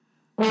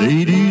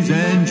Ladies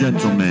and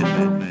gentlemen,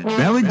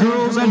 Valley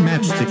Girls and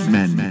Matchstick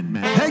Men,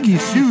 Peggy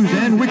Sue's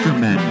and Wicker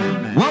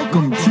Men,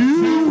 welcome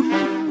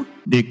to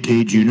Nick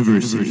Cage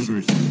University.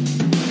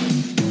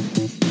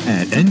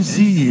 At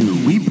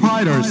NCU, we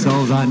pride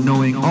ourselves on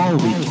knowing all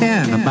we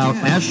can about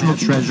national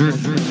treasure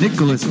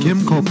Nicholas Kim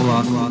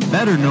Coppola,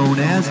 better known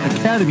as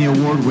Academy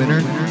Award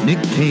winner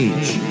Nick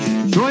Cage.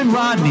 Join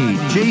Rodney,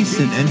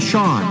 Jason, and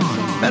Sean,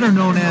 better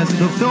known as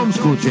the Film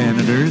School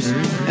Janitors,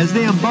 as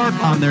they embark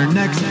on their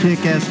next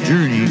kick-ass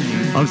journey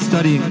of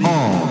studying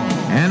all,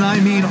 and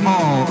I mean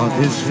all, of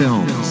his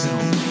films.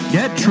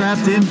 Get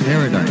trapped in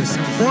paradise,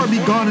 or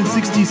be gone in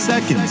 60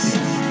 seconds.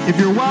 If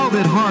you're wild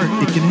at heart,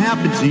 it can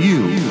happen to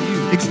you.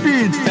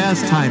 Experience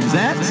Fast Times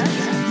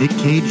at Nick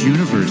Cage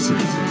University.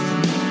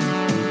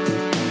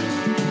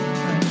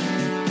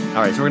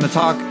 All right, so we're going to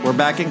talk. We're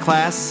back in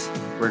class.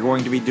 We're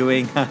going to be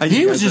doing...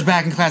 He was just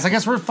back in class. I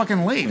guess we're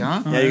fucking late,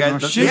 huh? Yeah, you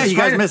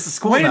guys missed the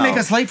school Way to now. make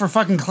us late for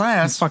fucking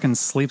class. He fucking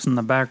sleeps in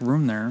the back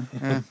room there.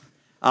 Yeah.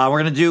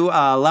 We're going to do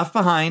Left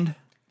Behind,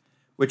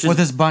 which is With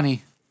his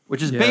bunny.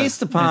 which is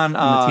based upon...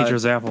 the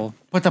teacher's apple.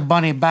 Put the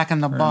bunny back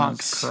in the Or in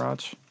box. his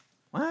crotch.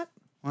 What?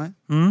 What?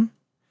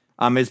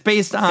 It's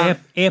based on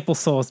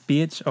Applesauce,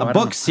 bitch. Oh, a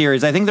book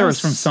series. I think there That was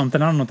was from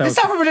something. I don't know what that That's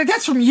was. not from,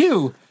 that's from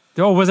you.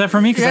 Oh, was that for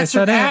me? Because I That's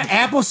said from it.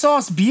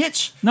 applesauce,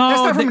 bitch. No,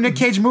 That's not from a the- Nick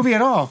Cage movie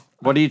at all.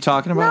 What are you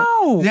talking about?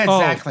 No. Yeah,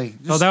 Oh. exactly.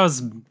 Oh, that was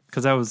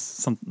because that was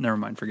some. Never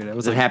mind. Forget it. It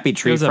was Was it Happy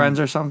Tree Friends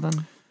or something?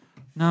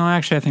 No,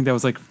 actually, I think that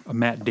was like a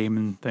Matt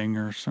Damon thing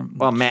or something.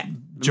 Well,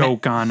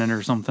 joke on it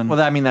or something.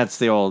 Well, I mean, that's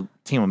the old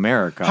Team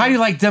America. How do you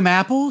like them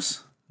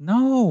apples?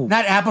 no.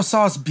 Not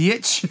applesauce,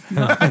 bitch.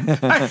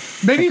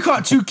 Maybe you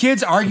caught two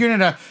kids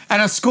arguing at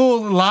a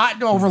school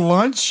lot over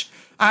lunch.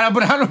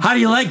 But I don't. How do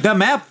you like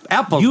them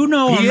apples? You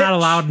know I'm bitch? not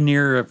allowed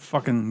near a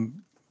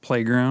fucking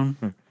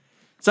playground.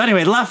 So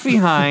anyway, Left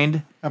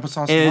Behind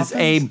Applesauce is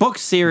a muffins? book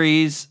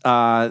series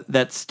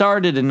that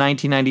started in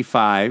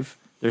 1995.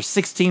 There's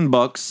 16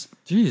 books,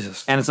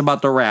 Jesus. and it's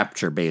about the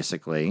rapture,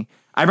 basically.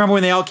 I remember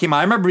when they all came out.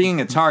 I remember being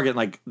at Target,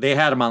 like, they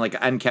had them on, like,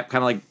 end cap,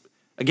 kind of like,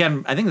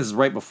 again, I think this is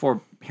right before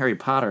Harry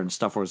Potter and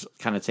stuff was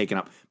kind of taken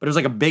up. But it was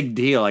like a big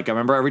deal. Like, I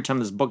remember every time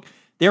this book,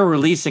 they were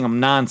releasing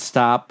them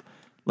nonstop.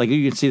 Like,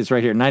 you can see this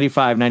right here,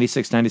 95,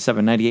 96,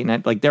 97, 98,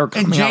 90, like, they were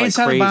coming And out Jay like and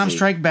Silent crazy. Bomb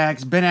Strike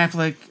Backs, Ben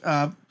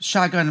Affleck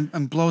shotgun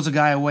and blows a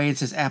guy away. It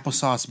says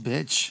applesauce,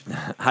 bitch.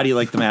 How do you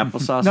like them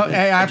applesauce? No,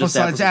 bitch? Or just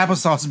applesauce. It's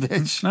applesauce,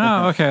 bitch.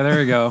 Oh, okay. There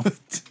you go.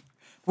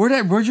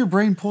 Where'd your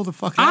brain pull the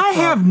fucking? I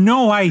have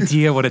no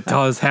idea what it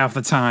does half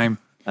the time.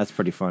 That's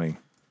pretty funny.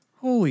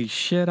 Holy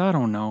shit! I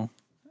don't know.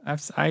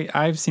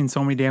 I've seen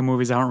so many damn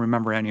movies. I don't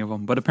remember any of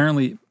them, but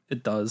apparently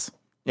it does.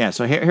 Yeah,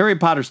 so Harry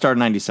Potter started in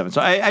 97. So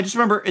I just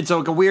remember it's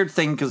like a weird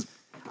thing because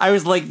I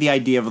always like the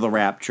idea of the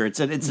rapture. It's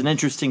an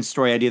interesting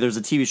story idea. There's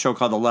a TV show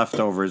called The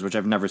Leftovers, which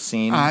I've never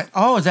seen.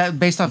 Is that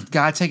based off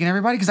God taking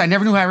everybody? Because I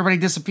never knew how everybody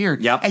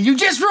disappeared. Yep. And you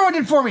just ruined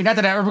it for me. Not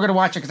that I'm ever going to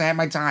watch it because I had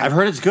my time. I've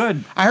heard it's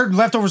good. I heard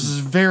Leftovers is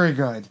very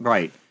good.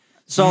 Right.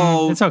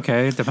 So It's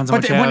okay. It depends on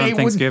what you have on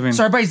Thanksgiving.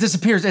 So everybody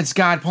disappears. It's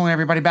God pulling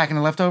everybody back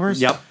into Leftovers.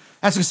 Yep.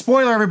 That's a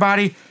spoiler,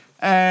 everybody.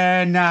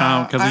 And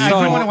because I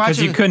don't wanna watch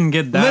you it. couldn't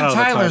get that Liv out of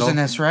the Tyler's title. in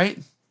this, right?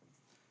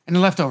 In the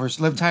Leftovers,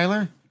 Liv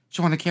Tyler.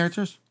 She one of the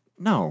characters.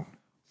 no.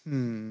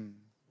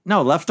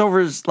 No,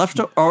 Leftovers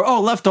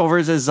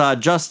is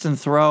Justin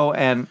Theroux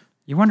and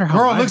You wonder how.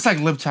 Girl, my, it looks like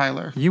Liv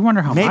Tyler. You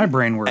wonder how my Maybe-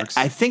 brain works.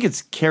 I think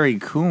it's Carrie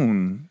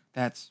Coon.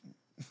 That's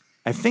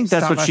I think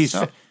that's Stop what she's.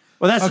 myself.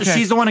 Well, that's Okay.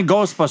 she's the one in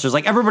Ghostbusters.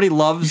 Like everybody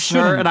loves her,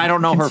 shouldn't. and I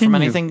don't know her from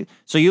Continue. anything.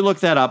 So you look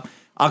that up.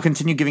 I'll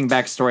continue giving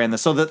backstory on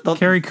this. So the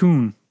Carrie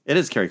Coon it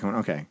is Carrie Coon.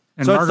 Okay,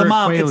 And so it's the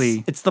Margaret mom.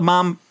 Qualley. It's the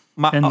mom.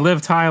 and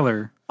Liv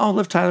Tyler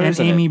Liv Tyler and is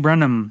in Amy it.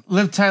 Brennan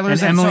Liv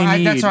Tyler's and in. Emily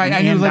Mead That's right. and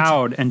I knew Ann Liv.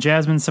 Dowd and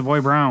Jasmine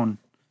Savoy Brown.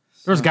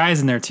 There's guys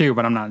in there too,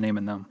 but I'm not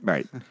naming them.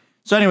 Right.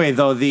 So anyway,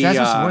 though the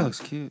Jasmine Savoy looks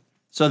cute.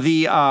 so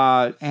the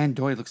And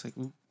Doyle looks like.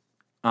 Ooh.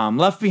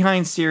 Left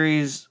Behind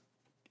series,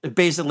 it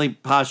basically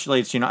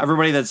postulates,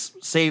 everybody that's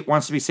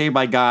wants to be saved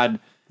by God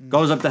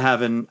goes up to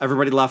heaven.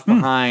 Everybody left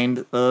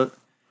behind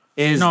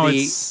is No, the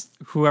it's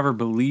whoever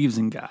believes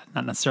in God,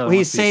 not necessarily.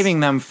 he's wants to be- saving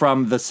them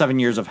from the 7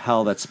 years of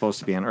hell that's supposed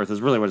to be on Earth. Is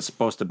really what it's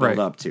supposed to build Right.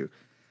 up to.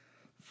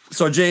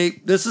 So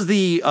Jay, this is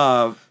the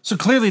So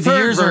clearly the Third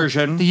years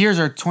version.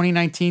 are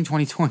 2019,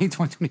 2020,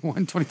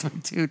 2021,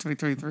 2022,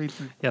 2023.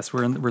 Yes,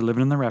 we're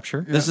living in the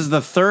rapture. this is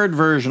the third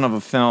version of a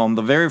film.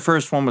 The very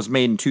first one was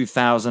made in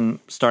 2000,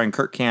 starring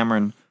Kirk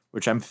Cameron,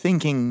 which I'm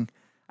thinking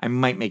I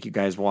might make you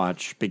guys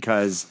watch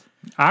because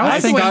I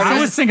was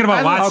thinking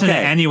about watching it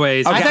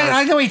anyways.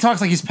 I know he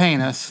talks like he's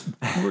paying us.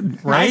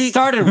 Right? I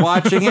started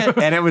watching it,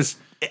 and it was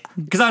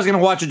because I was going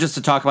to watch it just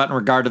to talk about in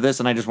regard to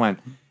this, and I just went,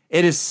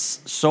 it is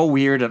so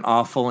weird and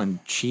awful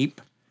and cheap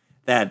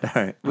that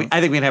I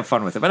think we'd have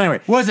fun with it. But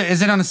anyway, Was it?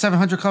 Is it on the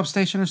 700 Club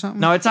station or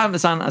something? no, it's on the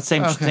same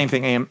Okay. same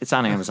thing. It's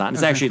on Amazon.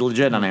 It's actually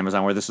legit on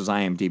Amazon, where this was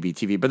IMDb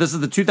TV. But this is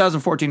the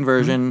 2014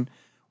 version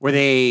where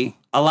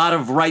a lot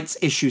of rights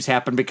issues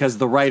happened because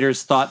the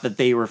writers thought that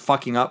they were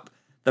fucking up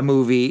the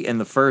movie in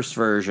the first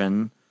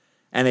version.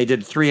 and they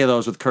did 3 of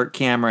those with Kirk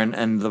Cameron,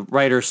 and the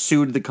writer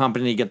sued the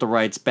company to get the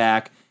rights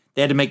back.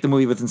 They had to make the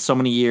movie within so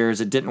many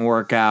years. It didn't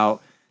work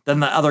out. Then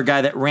the other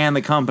guy that ran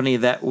the company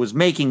that was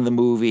making the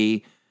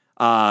movie,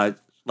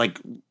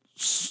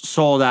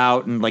 sold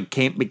out and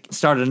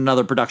started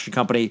another production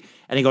company.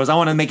 And he goes, I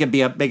want to make it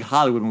be a big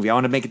Hollywood movie. I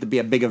want to make it to be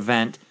a big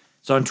event.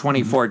 So in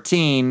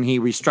 2014, he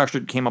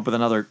restructured, came up with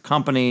another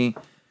company,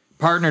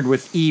 partnered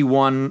with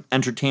E1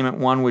 Entertainment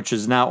One, which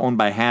is now owned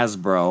by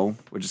Hasbro,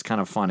 which is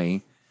kind of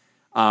funny.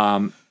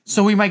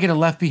 So we might get a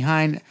Left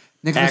Behind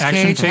Nicolas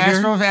Cage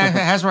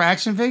Hasbro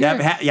action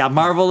figure? Yeah,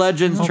 Marvel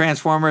Legends,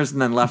 Transformers,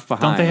 and then Left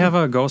Behind. Don't they have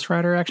a Ghost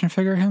Rider action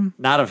figure of him?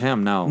 Not of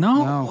him, no.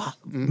 No.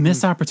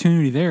 Missed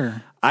opportunity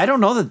there. I don't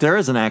know that there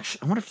is an action.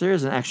 I wonder if there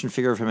is an action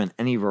figure of him in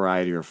any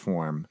variety or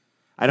form.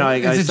 I know.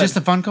 Is it just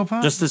a Funko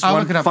Pop? Just this I'll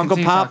one look it up. Funko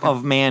Continue Pop talking.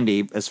 of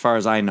Mandy, as far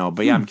as I know.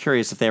 But yeah, I'm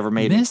curious if they ever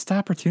made it. Missed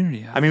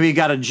opportunity. I mean, we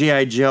got a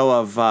G.I. Joe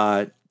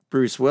of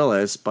Bruce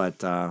Willis,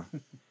 but so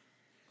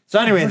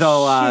anyway, Shit,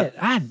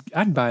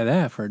 I'd buy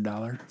that for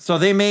 $1. so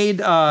they made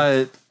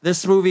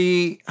this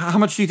movie. How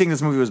much do you think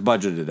this movie was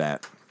budgeted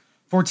at?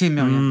 $14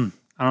 million.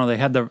 I don't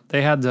know.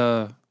 They had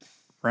to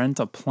rent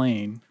a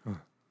plane.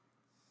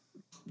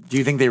 Do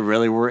you think they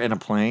really were in a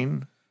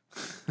plane?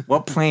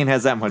 What plane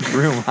has that much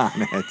room on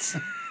it?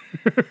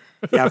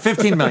 Yeah,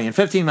 15 million.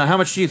 15 million. How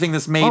much do you think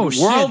this made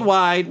Shit.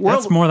 worldwide?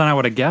 That's more than I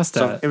would have guessed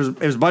So at. it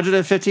was budgeted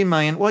at 15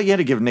 million. Well, you had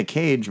to give Nick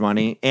Cage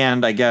money,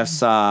 and I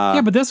guess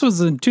Yeah, but this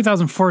was in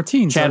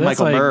 2014. Chad so that's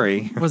Michael like,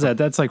 Murray. What was that?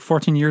 That's like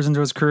 14 years into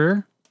his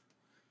career,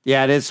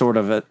 yeah, it is sort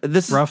of a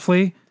this. Is,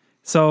 roughly.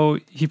 So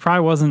he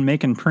probably wasn't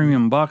making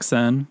premium bucks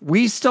then.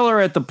 we still are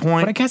at the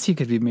point. But I guess he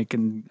could be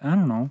making, I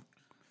don't know.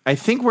 I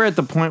think we're at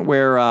the point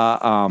where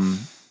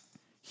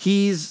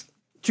he's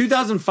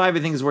 2005. I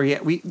think is where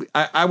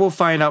I will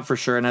find out for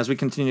sure, and as we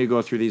continue to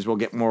go through these, we'll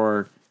get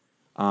more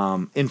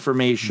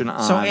information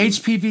on. So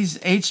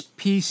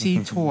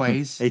HPC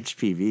Toys,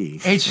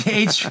 HPV.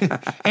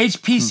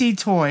 HPC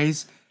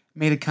Toys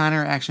made a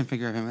Connor action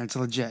figure of him. It's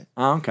legit.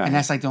 Oh, okay. And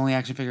that's like the only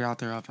action figure out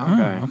there of him.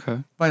 Okay.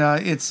 Okay.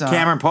 But it's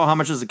Cameron Poe. How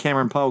much does the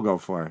Cameron Poe go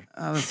for?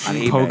 let's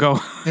see. Pogo.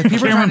 People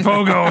are Cameron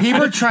trying to- Pogo.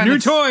 People are trying New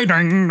to. toy.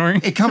 Ding,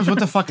 ding. It comes with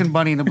the fucking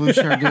bunny in the blue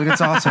shirt, dude.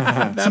 It's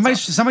awesome.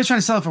 Somebody's trying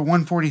to sell it for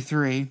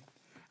 $143.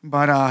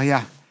 But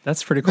yeah,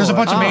 That's pretty cool. there's a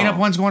bunch of made up Oh.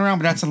 ones going around,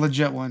 but that's a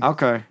legit one.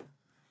 Okay.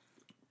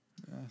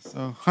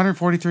 So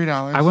 $143.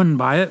 I wouldn't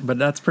buy it, but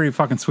that's pretty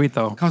fucking sweet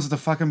though. Comes with a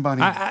fucking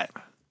bunny.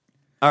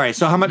 All right.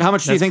 So how much do you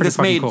That's think pretty this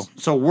made? fucking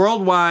cool. So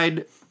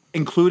worldwide,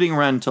 including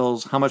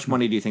rentals, how much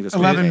money do you think this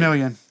made? 11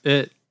 million.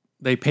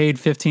 They paid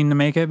 15 to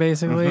make it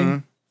basically. Mm-hmm.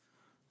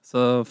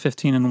 So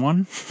 15 and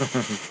 1.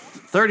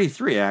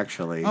 33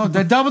 actually. Oh,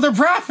 they doubled their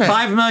profit.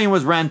 5 million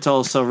was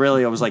rental, so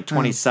really it was like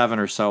 27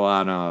 or so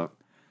on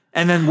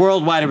and then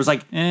worldwide it was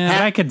like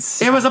I could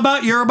see. it was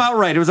about you're about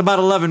right. It was about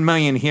 11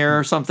 million here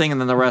or something,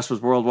 and then the rest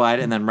was worldwide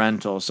and then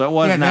rental. So it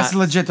was Yeah, not that's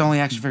legit. The only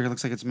action figure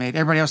looks like it's made.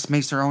 Everybody else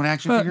makes their own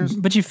action figures.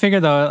 But you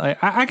figure though,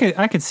 like,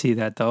 I could see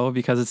that though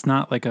because it's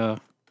not like a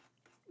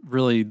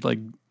really like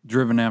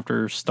driven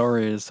after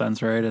story in a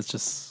sense, right? It's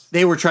just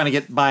they were trying to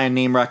get by a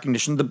name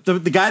recognition. The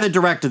guy that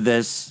directed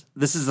this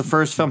is the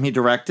first film he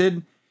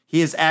directed. He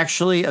is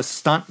actually a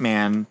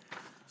stuntman.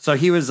 So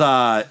he was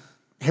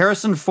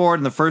Harrison Ford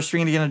in the first 3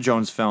 Indiana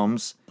Jones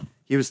films.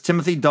 He was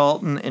Timothy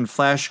Dalton in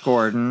Flash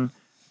Gordon,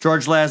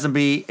 George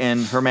Lazenby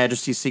in Her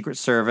Majesty's Secret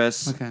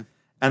Service, Okay.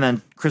 and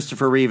then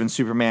Christopher Reeve in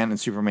Superman and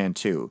Superman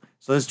 2.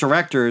 So this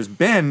director has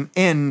been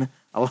in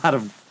a lot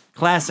of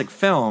classic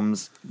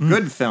films,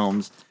 good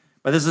films,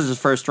 but this is his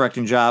first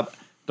directing job.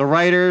 The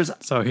writers,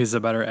 so he's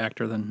a better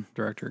actor than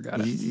director.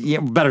 Got it.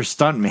 yeah, better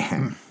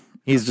stuntman.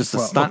 He's just a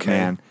Well,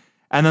 stuntman. okay.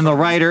 And then the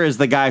writer is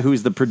the guy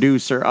who's the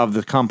producer of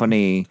the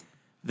company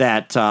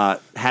that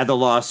had the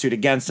lawsuit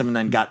against him and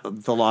then got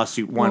the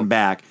lawsuit won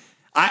back.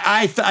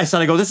 I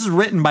said, this is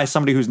written by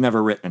somebody who's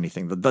never written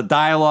anything. The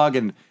dialogue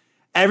and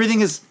everything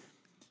is.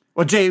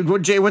 Well, Jay,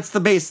 what's the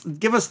base?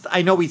 Give us.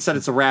 I know we said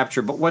it's a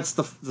rapture, but what's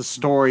the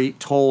story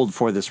told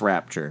for this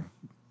rapture?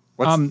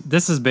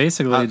 This is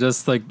basically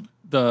just like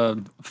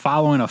the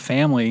following a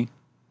family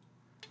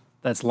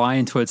that's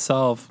lying to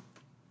itself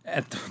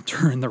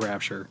during the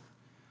rapture.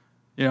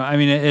 You know, I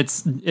mean,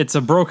 it's a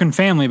broken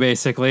family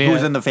basically.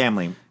 Who's in the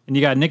family? And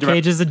you got Nick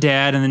Cage as the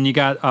dad, and then you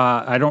got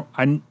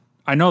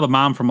I know the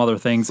mom from other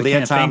things. I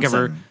Leah can't think of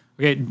her. Thompson.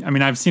 Okay, I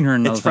mean I've seen her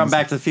in other It's from things.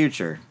 Back to the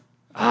Future.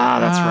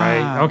 That's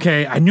right.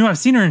 Okay, I knew I've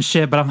seen her in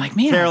shit, but I'm like,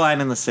 man. Caroline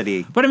in the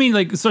City. But I mean,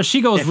 like, so she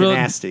goes If you're really.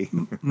 nasty.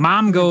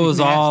 Mom goes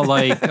all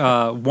like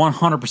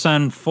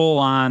 100% full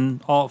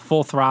on, all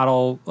full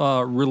throttle,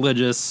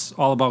 religious,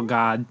 all about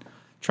God,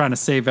 trying to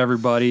save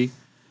everybody.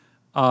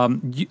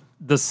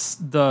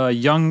 The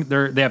young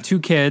they have 2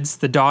 kids.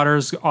 The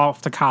daughter's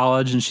off to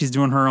college and she's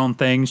doing her own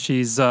thing.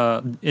 She's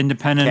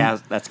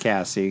independent. That's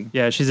Cassie.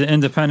 Yeah, she's an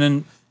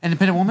independent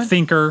Woman?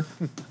 thinker.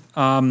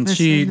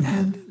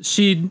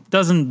 She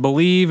doesn't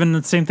believe in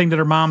the same thing that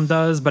her mom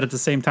does, but at the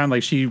same time,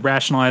 like she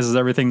rationalizes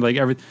everything, like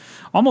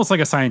almost like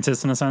a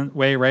scientist in a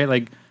way, right?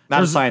 Like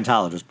Not a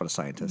Scientologist, but a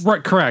scientist.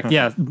 Right, correct.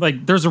 Yeah,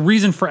 like there's a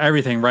reason for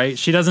everything, right?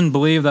 She doesn't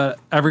believe that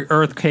every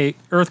earthquake.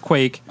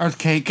 Earthquake. I like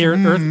earthquake.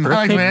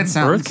 the way that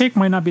sounds. Earthquake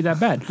might not be that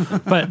bad,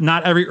 but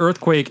not every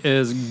earthquake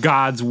is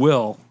God's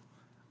will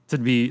to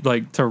be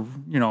like to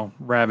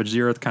ravage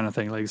the earth kind of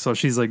thing. Like so,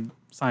 she's like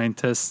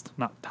scientist,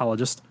 not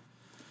tologist.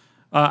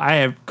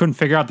 Couldn't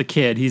figure out the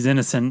kid. He's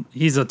innocent.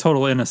 He's a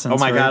total innocent. Oh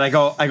my God!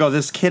 I go.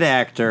 This kid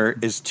actor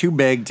is too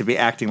big to be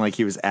acting like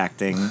he was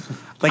acting.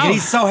 Like and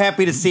he's so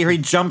happy to see her. He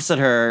jumps at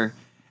her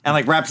and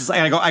like wraps his.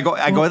 And I go.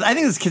 I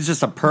think this kid's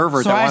just a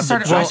pervert. So that I wants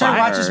started to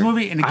watching this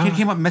movie, and the kid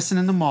came up missing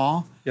in the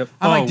mall. Yep.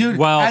 I'm like,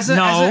 dude. As a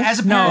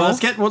parent, Let's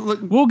get.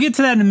 We'll get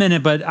to that in a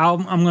minute, but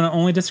I'm going to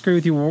only disagree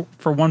with you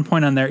for one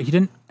point on there. He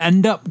didn't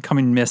end up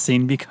coming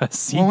missing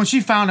because when she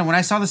found him, when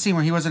I saw the scene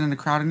where he wasn't in the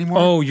crowd anymore.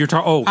 Oh, you're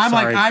talking. Oh, I'm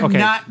sorry. like, I'm okay.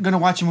 not gonna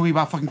watch a movie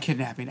about fucking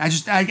kidnapping. I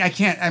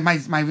can't.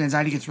 My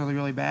anxiety gets really,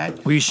 really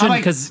bad. Well, you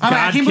shouldn't because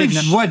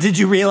What did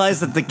you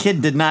realize that the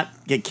kid did not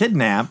get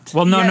kidnapped?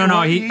 Well, no.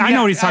 I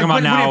know what he's talking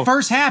about now. When it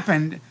first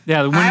happened,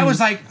 yeah, I was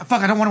like,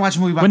 fuck, I don't want to watch a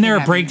movie about when they were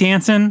kidnapping.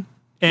 breakdancing.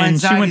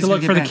 And she went to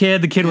look for the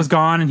kid. The kid was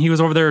gone, and he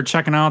was over there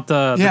checking out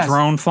the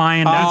drone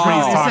flying. That's what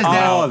he's talking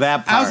about. Oh,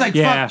 that part. I was like,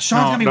 fuck,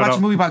 Sean's going to be watching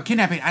a movie about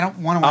kidnapping. I don't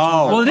want to watch a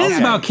movie. Well, it is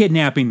about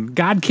kidnapping.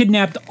 God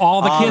kidnapped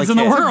all the kids in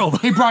the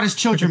world. He brought his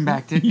children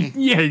back, didn't he?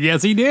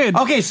 Yes, he did.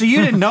 Okay, so you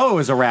didn't know it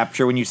was a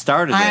rapture when you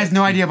started I had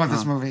no idea about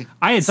this movie.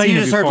 I had so seen you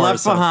it just before, heard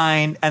Left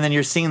Behind, and then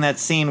you're seeing that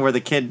scene where the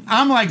kid...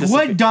 I'm like,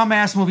 what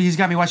dumbass movie he's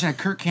got me watching that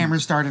Kirk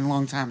Cameron starred in a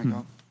long time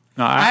ago?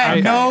 No, I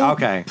had no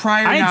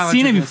prior I had knowledge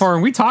seen of it this. before,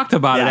 and we talked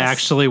about it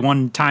actually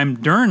one time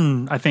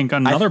during, I think,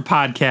 another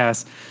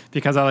podcast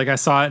because I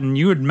saw it, and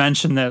you had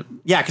mentioned that.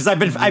 Yeah, because I've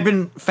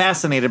been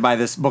fascinated by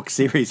this book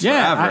series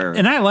forever,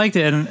 and I liked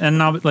it,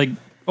 and I was like,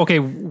 okay,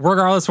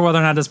 regardless of whether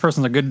or not this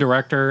person's a good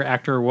director,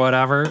 actor,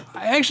 whatever,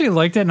 I actually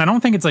liked it, and I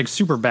don't think it's like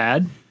super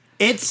bad.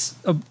 It's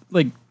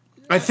like.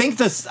 I think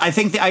there's not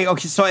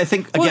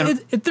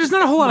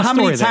a whole lot of how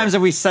story many times there.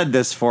 have we said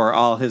this for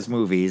all his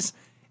movies?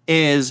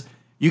 Is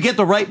you get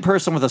the right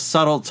person with a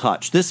subtle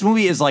touch. This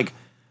movie is like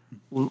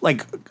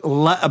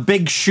a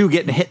big shoe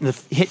getting hit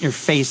in your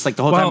face like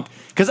the whole time.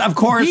 Because of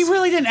course he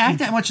really didn't act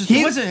that much.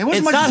 It wasn't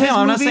it's much not as him. his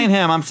I'm not movie. saying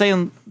him. I'm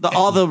saying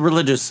all the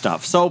religious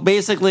stuff. So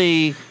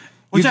basically,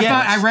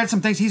 I read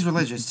some things. He's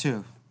religious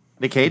too.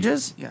 Nick Cage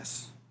is?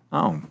 Yes.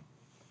 Oh,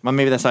 well,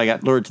 maybe that's how I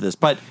got lured to this.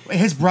 But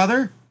his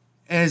brother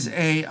is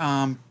a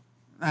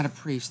not a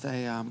priest,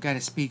 a guy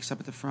that speaks up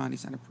at the front.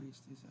 He's not a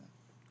priest. He's a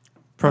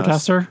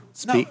protester,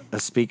 a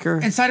speaker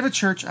inside of a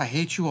church. I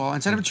hate you all.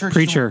 Inside of a church,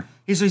 preacher.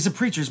 He's a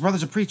preacher. His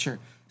brother's a preacher,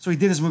 so he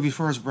did his movie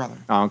for his brother.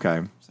 Oh,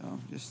 okay. So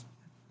he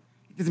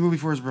did the movie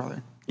for his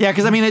brother. Yeah,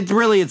 because I mean,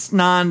 it's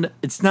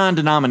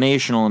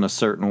non-denominational in a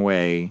certain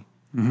way.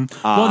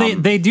 Mm-hmm. Well,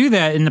 they do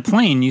that in the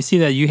plane. You see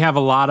that you have a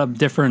lot of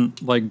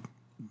different like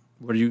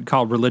what do you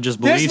call religious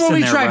beliefs? This movie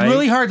in there, tried right?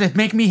 really hard to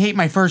make me hate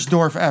my first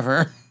Dorf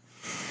ever.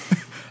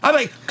 I'm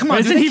like, come on.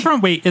 Isn't he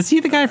from? Wait, is he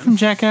the guy from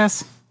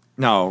Jackass?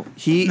 No,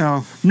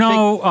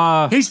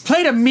 No. He's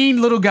played a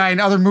mean little guy in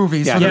other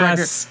movies. Yeah. For the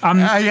Yes,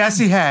 record. Yes,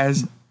 he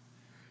has.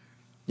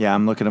 Yeah,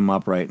 I'm looking him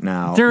up right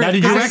now. There- Now,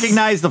 did you there's-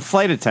 recognize the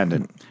flight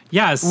attendant?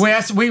 Yes.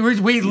 Wes, we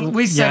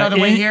said Yeah, on the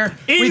way here.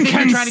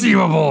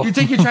 inconceivable. You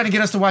think you're trying to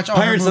get us to watch all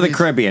Pirates of the movies.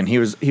 Caribbean. He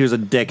was a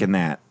dick in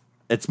that.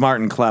 It's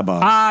Martin Klebo.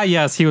 Ah,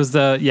 yes, he was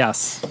the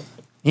yes.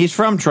 He's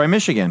from Troy,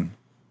 Michigan.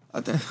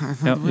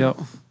 Yep.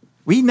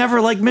 We never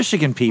like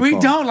Michigan people. We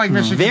don't like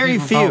Michigan. Very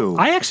people. few.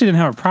 I actually didn't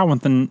have a problem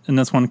with in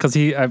this one because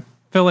I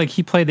feel like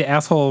he played the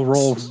asshole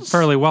role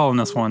fairly well in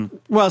this one.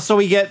 Well, so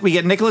we get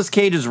Nicolas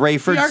Cage as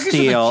Rayford He argues with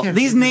Steele. the kid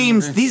These in the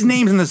names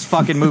movie. in this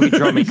fucking movie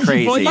drove me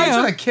crazy. Well, He yeah. fights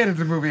with a kid in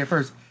the movie at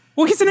first.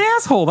 Well, he's an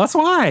asshole. That's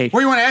why. What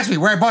do you want to ask me?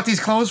 Where I bought these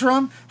clothes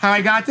from? How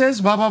I got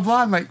this? Blah, blah,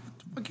 blah. I'm like,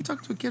 what are you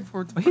talking to a kid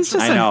for? He's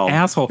just I an know.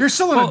 asshole. You're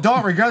still an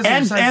adult regardless of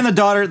And your sex. the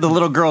daughter, the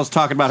little girl's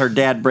talking about her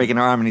dad breaking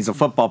her arm, and he's a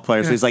football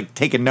player, so he's like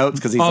taking notes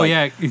because he's Oh, like,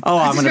 yeah. oh,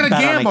 I'm He's going to gonna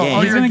bet gamble. on a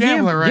Oh, game. you're a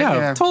gambler, right? Yeah,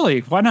 Yeah.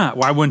 totally. Why not?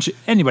 Why wouldn't you?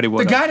 Anybody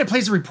would. the guy that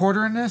plays the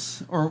reporter in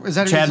this? Or is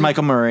that Chad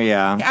Michael Murray,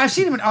 yeah. I've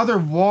seen him in other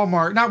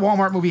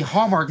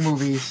Hallmark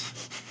movies.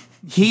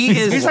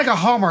 He's He's like a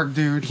Hallmark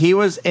dude. he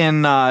was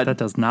in That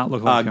does not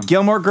look like him.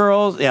 Gilmore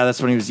Girls. Yeah, that's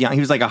when he was young.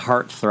 He was like a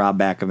heartthrob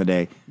back in the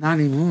day. Not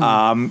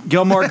anymore.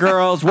 Gilmore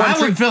Girls. I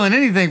wasn't feeling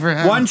anything for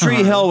him. One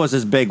Tree Hill was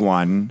his big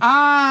one.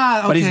 Ah,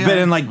 okay. But he's been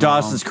in like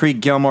Dawson's Creek,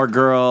 Gilmore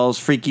Girls,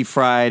 Freaky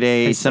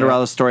Friday,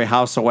 Cinderella Story,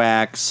 House of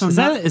Wax. Is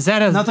that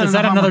nothing in the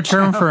another Hallmark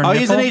term for a Oh,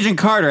 he's in nipple? Agent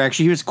Carter.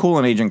 Actually, he was cool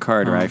in Agent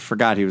Carter. I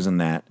forgot he was in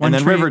that. And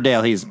then Tree-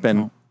 Riverdale, he's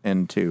been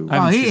in too.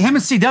 Oh, him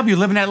and CW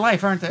living that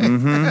life, aren't they?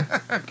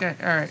 Mm-hmm. Okay,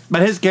 all right.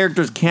 But his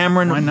character's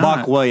Cameron Why not?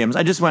 Buck Williams.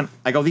 I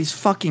go, these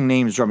fucking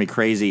names drove me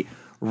crazy.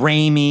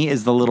 Raimi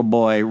is the little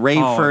boy.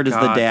 Rayford is the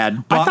God.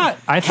 dad.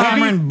 I thought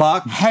Cameron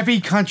Buck. Heavy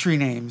country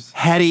names.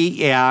 Hetty,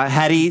 yeah,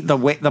 Hetty.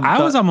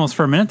 I was almost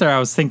for a minute there. I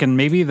was thinking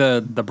maybe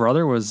the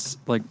brother was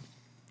like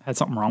had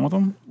something wrong with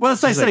him. Well,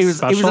 that's what I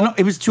said. like,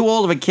 He was too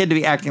old of a kid to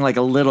be acting like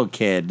a little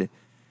kid.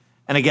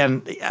 And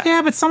again,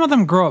 Yeah, but some of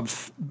them grow up.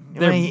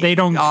 They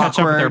don't catch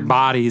up with their Awkward.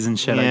 bodies and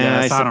shit. yeah,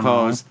 I guess I I don't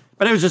know. suppose.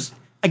 But it was just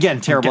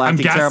again, terrible I'm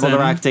acting, terrible guessing.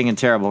 directing, and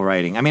terrible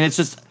writing. I mean, it's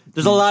just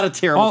there's a lot of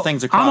terrible Well,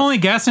 things across. I'm only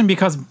guessing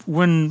because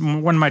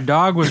when my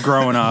dog was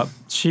growing up,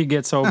 she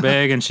gets so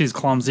big and she's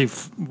clumsy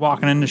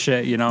walking into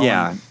shit, you know.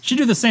 Yeah. And she'd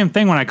do the same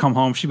thing when I come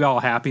home. She'd be all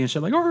happy and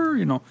shit like, oh,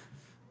 you know.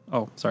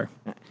 Oh, sorry.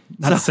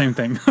 Not the same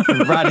thing.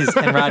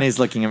 Rodney's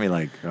looking at me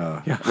like,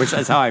 which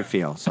is how I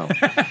feel. So,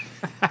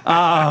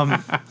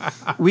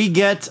 we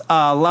get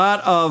a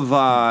lot of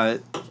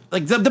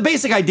like the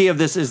basic idea of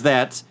this is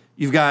that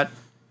you've got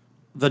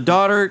the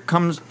daughter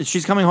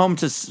she's coming home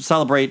to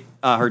celebrate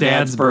her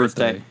dad's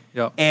birthday.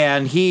 Yep.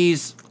 And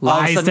he's all of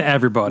a Lies sudden- to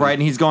everybody. right?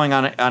 And he's going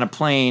on a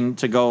plane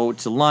to go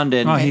to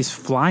London. Oh, he's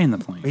flying the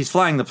plane. He's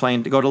flying the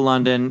plane to go to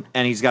London,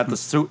 and he's got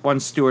the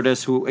one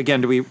stewardess who, again,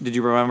 did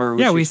you remember?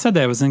 Who Yeah, she- we said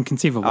that. It was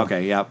inconceivable.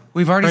 Okay, yep.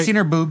 We've already Right. seen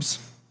her boobs.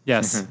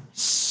 Yes.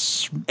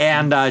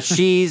 And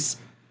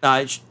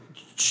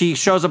she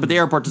shows up at the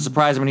airport to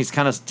surprise him, and he's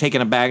kind of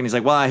taken aback, and he's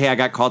like, well, hey, I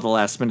got called at the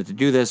last minute to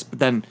do this, but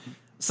then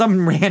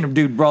some random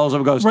dude rolls up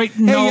and goes, Right,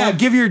 hey, no. yeah,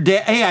 give your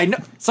dad, hey, I know,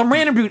 some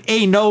random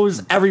dude,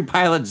 knows every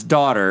pilot's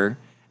daughter,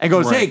 and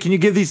goes, hey, Right. can you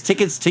give these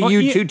tickets to Well, you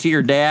yeah, two, to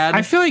your dad?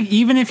 I feel like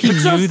even if he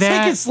Those knew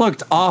that. tickets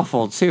looked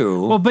awful,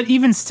 too. Well, but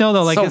even still,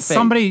 though, like So if fake.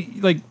 somebody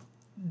like,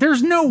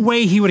 there's no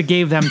way he would have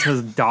gave them to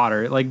his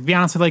daughter. Like, be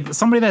honest with like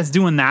somebody that's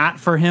doing that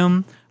for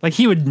him, like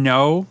he would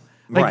know.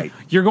 Like, Right.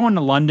 You're going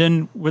to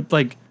London with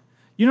like,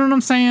 you know what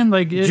I'm saying?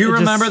 Like, Do you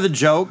remember the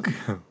joke?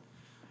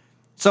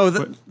 So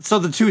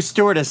the two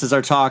stewardesses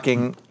are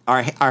talking.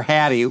 Our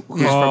Hattie, who's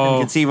from Oh.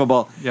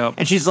 Inconceivable, Yep.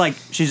 and she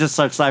just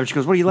starts laughing. She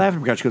goes, "What are you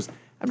laughing about?" She goes,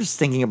 "I'm just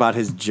thinking about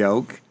his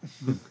joke."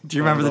 Do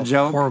you remember the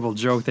joke? horrible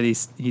joke that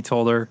he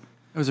told her?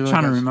 It was a I'm really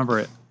trying to good- remember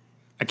it.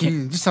 I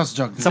can't. Just tell us a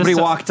joke. Somebody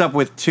Just- walked up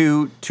with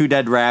two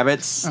dead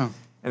rabbits, Oh.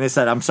 and they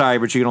said, "I'm sorry,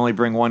 but you can only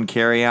bring one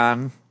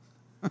carry-on."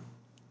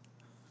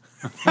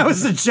 That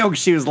was the joke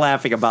she was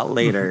laughing about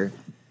later.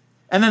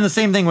 And then the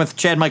same thing with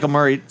Chad Michael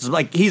Murray. It's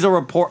like he's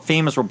a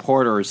famous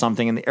reporter or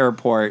something in the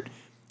airport,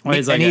 Well,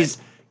 he's and like he's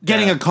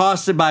getting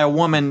accosted by a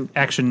woman.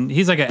 Action.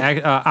 He's like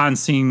a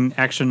on-scene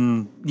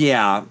action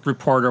Yeah,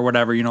 reporter, or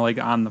whatever. You know,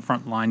 like on the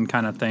front line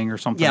kind of thing or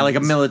something. yeah, like a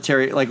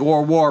military, like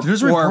war Do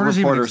those war reporters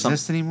even reporter or something.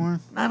 exist anymore?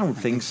 I don't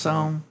think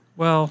so.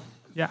 Well,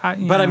 yeah.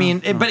 But I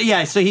mean, but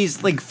yeah. So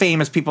he's like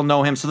famous. People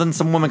know him. So then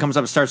some woman comes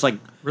up and starts like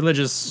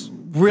religious.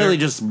 really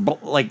just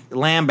like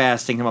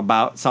lambasting him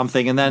about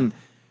something, and then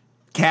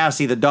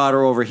Cassie, the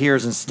daughter,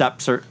 overhears and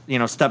steps in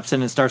and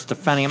starts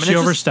defending him. And She it's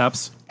just-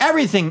 oversteps.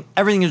 everything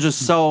is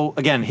just so,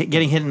 again,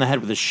 getting hit in the head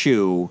with a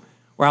shoe.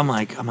 Where I'm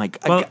like,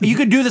 Well- you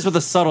could do this with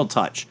a subtle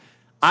touch.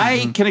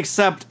 I can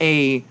accept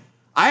I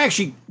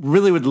actually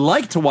really would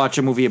like to watch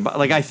a movie about,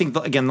 like, I think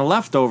again, The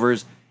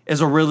Leftovers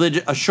is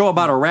a show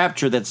about a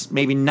rapture that's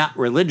maybe not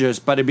religious,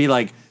 but it'd be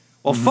like,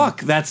 well,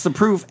 fuck, that's the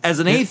proof. As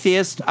an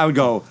atheist, I would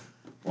go,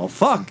 well,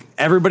 fuck,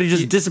 everybody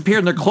just disappeared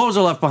and their clothes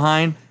are left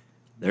behind.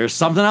 There's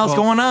something else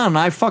going on.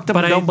 I fucked up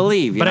and don't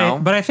believe, you know?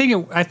 But I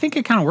think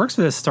it kind of works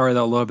for this story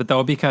though a little bit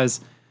though because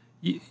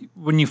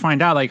when you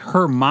find out like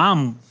her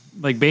mom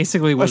like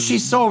basically But was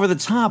she's so over the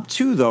top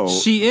too, though.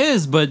 she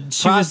is, but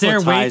she was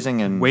there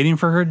Proselytizing and- waiting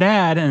for her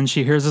dad, and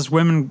she hears this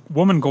woman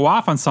go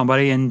off on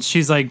somebody, and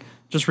she's like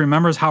just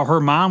remembers how her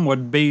mom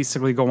would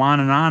basically go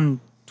on and on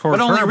towards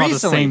But only her about the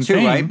recently same too,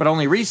 thing. right? But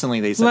only recently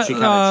they said she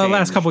kind of changed.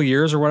 Last couple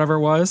years or whatever it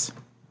was.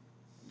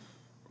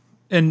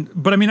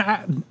 But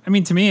I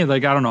mean, to me,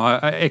 like I don't know,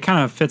 it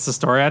kind of fits the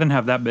story. I didn't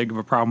have that big of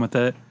a problem with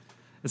it.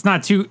 It's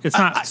not too. It's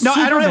not. No,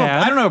 I don't super have.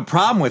 bad. I don't have a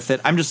problem with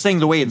it. I'm just saying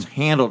the way it's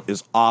handled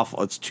is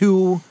awful. It's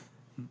too.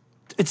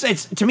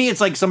 It's to me. It's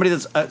like somebody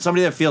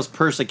that feels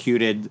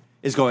persecuted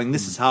is going.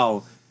 This is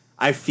how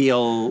I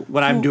feel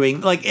when I'm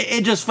doing. Like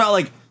it just felt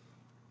like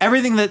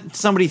everything that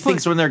somebody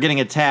thinks when they're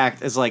getting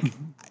attacked is like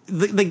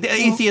the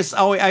atheists.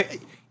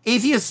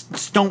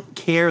 Atheists don't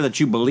care that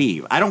you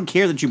believe. I don't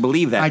care that you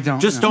believe that. I don't,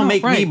 Just no. don't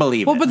make me Right.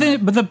 believe well,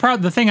 it.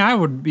 but the thing I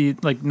would be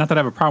like, not that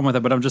I have a problem with it,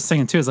 but I'm just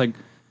saying too is like,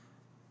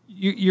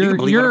 you're can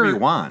believe whatever you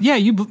want. Yeah,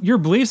 your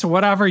beliefs or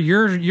whatever.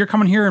 You're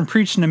coming here and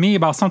preaching to me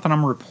about something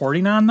I'm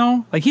reporting on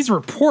though. Like he's a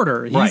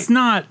reporter. He's Right.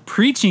 not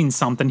preaching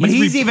something. But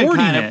he's even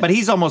reporting kind of. it. But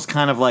he's almost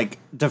kind of like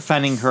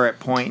defending her at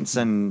points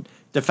and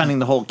defending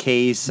the whole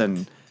case,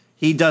 and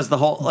he does the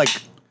whole like.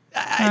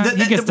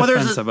 he gets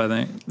defensive. I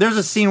think. There's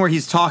a scene where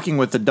he's talking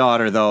with the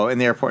daughter though in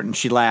the airport, and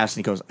she laughs, and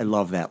he goes, "I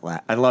love that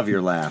laugh. I love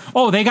your laugh."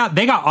 Oh, they got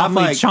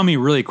awfully like- chummy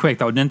really quick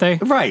though, didn't they?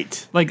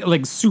 Right.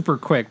 Like super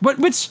quick. But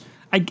which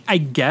I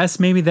guess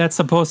maybe that's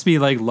supposed to be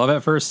like love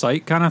at first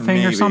sight kind of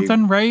thing or Maybe.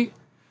 something, right?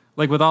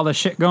 Like with all the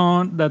shit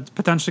going that's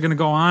potentially going to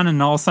go on,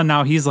 and all of a sudden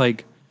now he's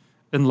like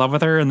in love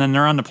with her, and then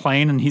they're on the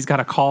plane, and he's got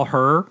to call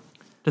her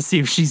to see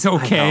if she's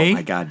okay. Oh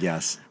my God,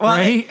 yes. Well,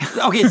 Right?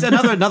 okay, so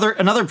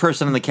another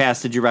person in the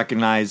cast. Did you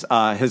recognize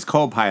his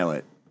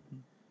co-pilot?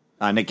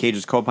 Nick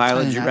Cage's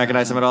co-pilot. Did you No,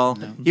 recognize him at all?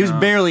 no. He was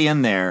barely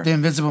in there. The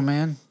Invisible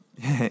Man.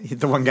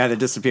 The one guy that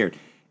disappeared.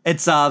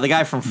 It's the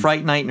guy from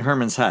Fright Night and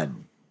Herman's Head.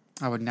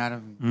 I would not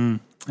have.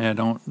 Yeah,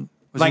 don't.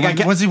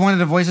 Was he one of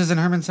the voices in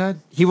Herman's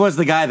head? He was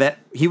the guy that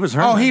he was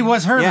Herman. Oh, he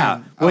was Herman.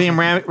 Yeah, William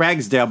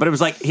Ragsdale. But it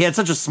was like he had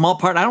such a small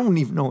part. I don't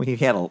even know he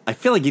had I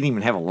feel like he didn't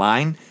even have a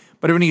line.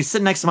 But when you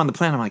sit next to him on the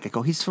plane, I'm like, I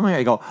go, he's familiar.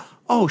 I go,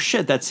 oh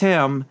shit, that's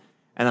him.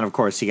 And then of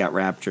course he got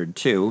raptured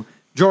too.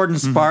 Jordan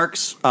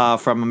Sparks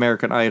from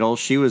American Idol,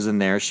 she was in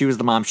there. She was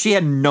the mom. She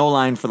had no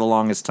line for the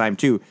longest time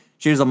too.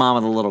 She was the mom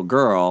of the little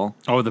girl.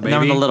 Oh, the And then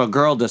when baby? the little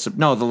girl the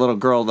little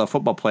girl, the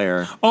football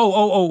player.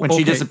 Oh, When she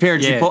okay.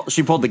 disappeared, Yeah.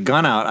 she pulled the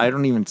gun out. I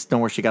don't even know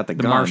where she got the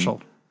the gun.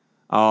 marshal.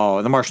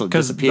 Oh, the marshal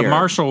Because disappeared. the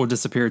marshal would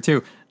disappear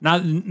too. Now,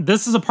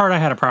 this is a part I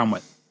had a problem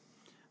with.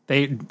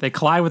 They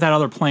collide with that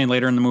other plane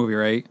later in the movie,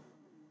 right?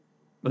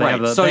 But they Right.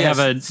 have a, So,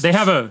 they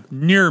have a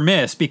near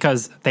miss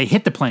because they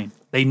hit the plane.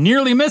 They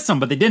nearly missed them,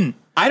 but they didn't.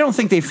 I don't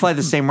think they fly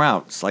the same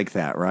routes like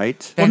that, right?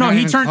 They're Well, no, not he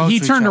even turned close to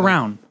each turned other.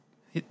 around.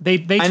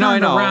 They I know.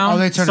 turned around. Oh,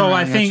 they turned so around,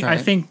 I think that's right.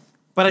 I think.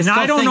 But I Now still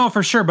I don't think- know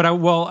for sure, but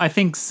I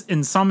think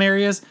in some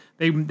areas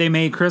they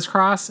may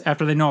crisscross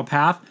after they know a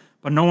path,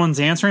 but no one's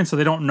answering, so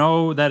they don't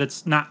know that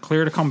it's not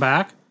clear to come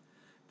back.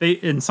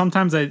 And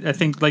sometimes I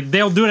think like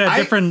they'll do it at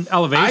different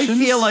elevations.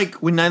 I feel like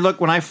when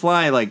I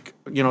fly like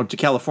to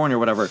California or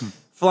whatever,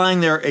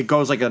 flying there it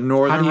goes like a How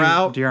northern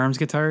route. do your arms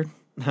get tired?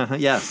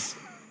 Yes,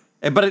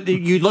 but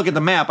you look at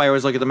the map. I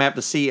always look at the map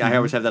to see. I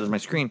always have that as my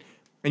screen.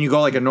 And you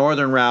go like a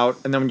northern route,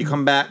 and then when you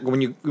come back,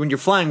 when you're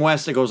flying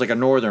west, it goes like a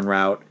northern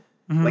route,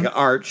 like an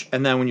arch,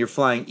 and then when you're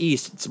flying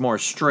east, it's more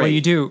straight. Well,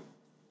 you do.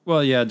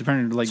 Well, yeah,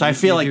 depending like. So I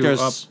feel like do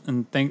there's- up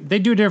and they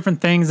do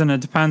different things, and it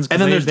depends. 'cause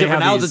And then they- there's they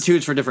different have these-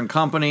 altitudes for different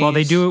companies. Well,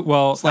 they do.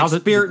 Well, It's like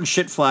Spirit and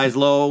shit flies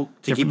low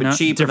to keep it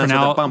cheap, and that's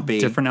why they're bumpy.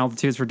 different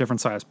altitudes for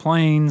different size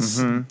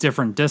planes,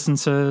 different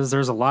distances.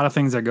 There's a lot of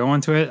things that go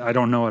into it. I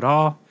don't know it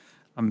all.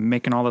 I'm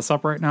making all this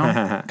up right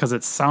now because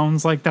it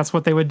sounds like that's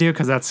what they would do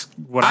because that's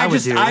what I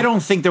would do. I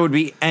don't think there would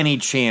be any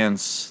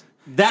chance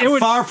that It would-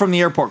 far from the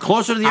airport.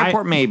 Closer to the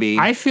airport, maybe.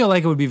 I feel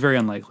like it would be very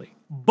unlikely.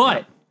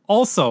 But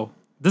also,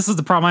 this is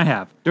the problem I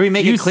have. Do we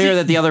make You it clear see-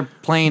 that the other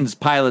plane's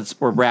pilots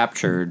were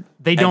raptured?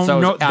 They and don't so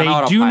know. it's on They do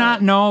autopilot?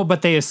 not know,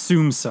 but they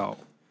assume so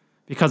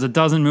because it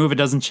doesn't move. It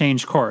doesn't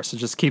change course. It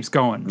just keeps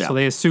going. Yeah. So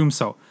they assume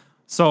so.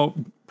 So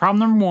problem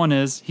number one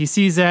is he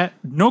sees that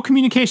no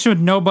communication with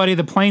nobody.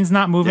 The plane's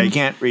not Yeah, moving. you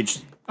can't reach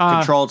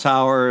control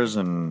towers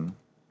and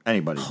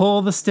anybody.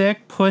 Pull the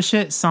stick, push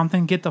it,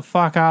 something, get the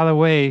fuck out of the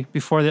way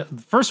before the.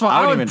 First of all,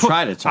 I wouldn't would even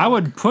try to talk. I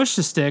would push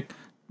the stick.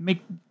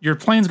 Make your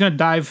plane's going to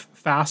dive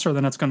faster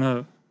than it's going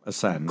to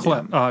Ascend.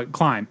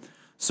 climb.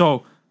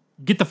 So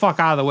get the fuck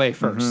out of the way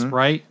 1st,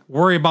 right?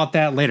 Worry about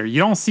that later. You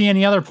don't see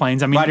any other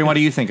planes. I mean, Rodney, what do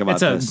you think about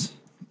it's a- this?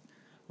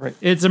 Right.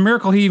 It's a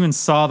miracle he even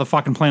saw the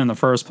fucking plane in the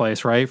first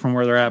place, right? From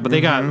where they're at. But they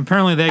got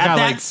apparently they At got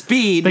that like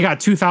speed, they got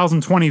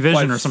 2020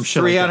 vision or some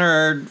shit. Like that.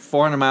 300,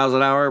 400 miles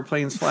an hour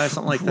planes fly,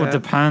 something like Well, it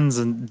that. depends,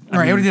 and All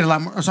right, it would have did a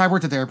lot more. So I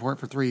worked at the airport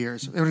for 3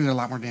 years. It would have did a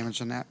lot more damage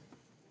than that.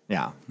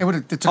 Yeah. It would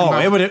have. Oh,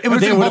 it would have. They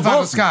would have both out of the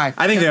both. sky.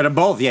 I think they would have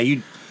both. Yeah,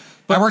 you.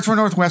 I worked for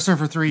Northwestern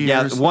for 3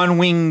 Yeah, years. one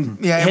wing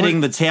Yeah, it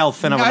hitting would- the tail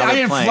fin of another I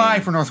didn't plane. fly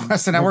for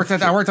Northwestern. I worked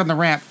on the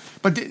ramp,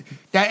 but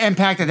that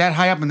impacted that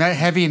high up and that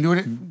heavy and doing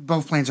it.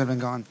 Both planes have been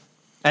gone.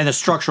 And the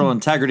structural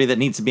integrity that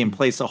needs to be in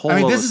place. The whole. I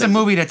mean, this is a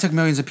movie that took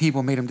millions of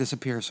people, made them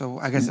disappear. So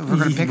I guess if we're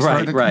going to pick Right,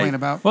 something to right. complain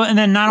about, well, and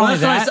then not Well, only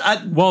that's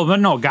that. what I s-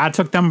 But no, God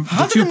took them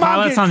How the did two the mom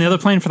pilots get- on the other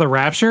plane for the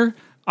Rapture.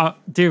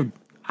 Dude,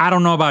 I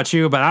don't know about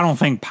you, but I don't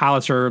think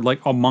pilots are like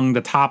among the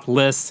top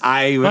lists.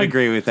 I would Like,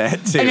 agree with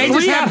that too. and they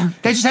Three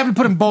just happened to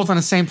put them both on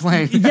the same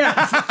plane. Yeah,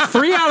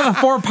 3 out of the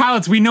 4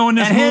 pilots we know in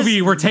this And his-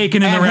 movie were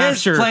taken in the and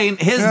Rapture. his plane,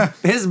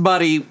 his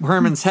buddy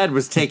Herman's head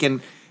was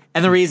taken,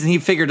 and the reason he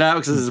figured out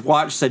because his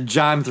watch said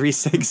John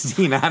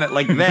 3:16 on it.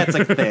 Like that's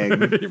a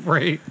thing.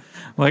 Right.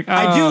 Like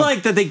I do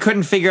like that they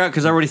couldn't figure out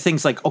because everybody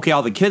thinks like, okay,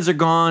 all the kids are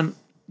gone.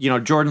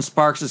 Jordan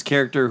Sparks'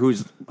 character,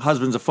 whose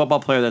husband's a football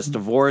player that's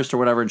divorced or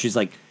whatever, and she's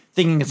like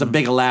thinking it's a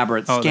big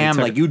elaborate Oh, they scam.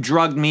 took Like it. you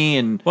drugged me,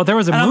 and Well, there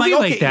was a and I'm movie like,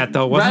 like okay, that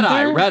though, wasn't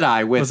there? Red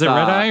Eye with was it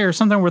Red Eye or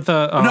something with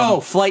the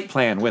no Flight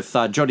Plan with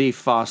Jodie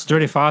Foster.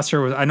 Jodie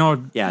Foster was. I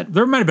know. Yeah.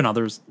 there might have been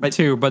others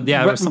too, but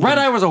yeah, there was something. Red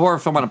Eye was a horror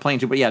film on a plane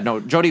too, but yeah, no,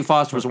 Jodie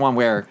Foster was the one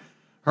where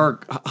her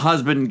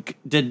husband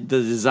did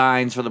the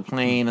designs for the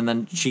plane, and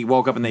then she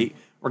woke up and they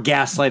were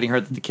gaslighting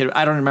her that the kid.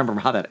 I don't remember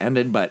how that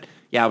ended, but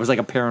yeah, it was like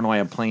a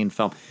paranoia plane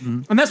film,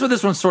 and that's what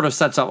this one sort of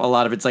sets up. A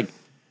lot of it's like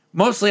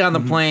mostly on the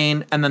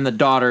plane, and then the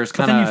daughter's But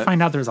kind then you of.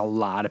 find out there's a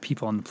lot of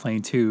people on the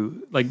plane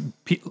too. Like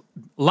a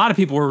lot of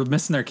people were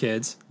missing their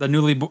kids. The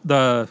newly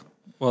the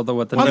How'd the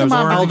news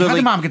mom, were. how'd elderly-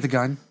 the mom get the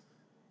gun?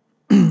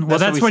 Well,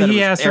 that's we what said it he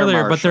was asked air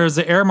earlier. But marshal. there's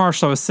the air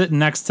marshal that was sitting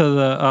next to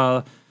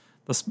the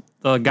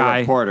guy,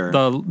 reporter.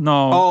 the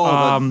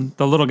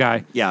little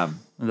guy. Yeah,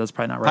 That's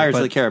probably not right. Pirates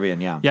of but- the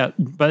Caribbean. Yeah, Yeah,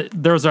 but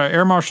there was an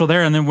air marshal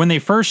there, and then when they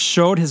first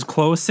showed his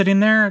clothes sitting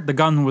there, the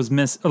gun was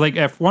Like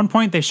at one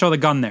point, they show the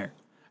gun there,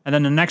 and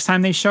then the next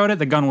time they showed it,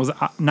 the gun was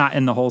not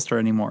in the holster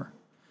anymore.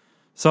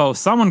 So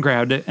someone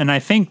grabbed it, and I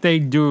think they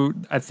do.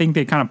 I think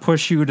they kind of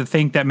push you to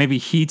think that maybe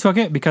he took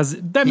it because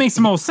that makes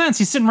the most sense.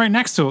 He's sitting right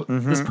next to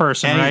this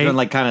person, and right? he's been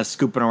like kind of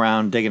scooping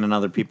around, digging in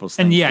other people's.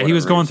 and things, yeah, he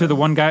was whatever going through the said.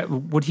 one guy.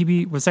 Would he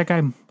be? Was that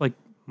guy like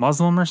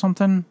Muslim or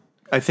something?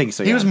 I think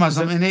so. He yeah. was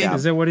Muslim, and they, Yeah.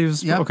 Is that what he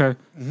was? Yep. Okay.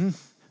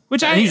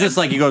 Which And he's just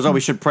like, he goes, oh,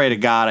 we should pray to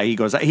God. He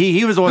goes,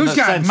 he was the one Who's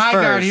that God? sensed My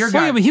first. God or your Well,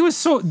 God? yeah, but he was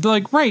so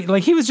like right,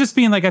 like he was just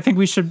being like, I think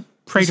we should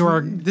pray to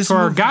our this to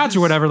our movie- gods or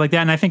this- whatever like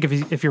that. And I think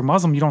if you're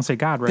Muslim, you don't say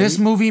God, right? This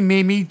movie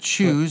made me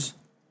choose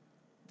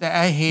that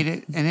I hate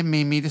it, and it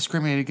made me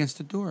discriminate against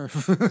the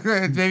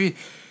dwarf. Maybe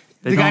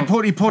the guy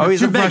don't- he pulled Oh, a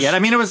he's a toothbrush. bigot. I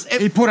mean,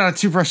 he pulled out a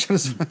toothbrush on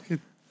his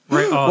fucking.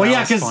 Right? Oh, well,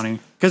 that yeah, was funny.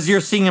 because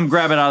you're seeing him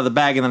grab it out of the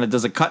bag, and then it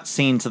does a cut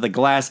scene to the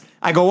glass.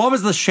 I go, what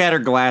was the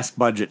shattered glass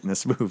budget in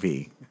this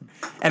movie?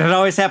 And it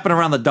always happened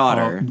around the Oh,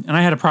 daughter. and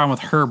I had a problem with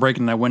her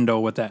breaking that window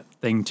with that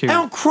thing too.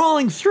 How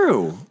crawling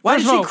through? Why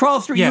First did of she all, crawl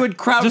through? yeah, You would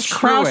crouch just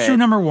crouch through through it.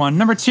 number one.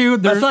 Number two,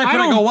 That's there's why I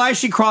don't go, why is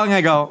she crawling? I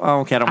go, oh,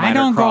 okay, I don't mind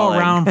I don't her go crawling.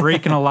 around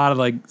breaking a lot of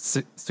like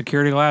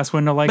security glass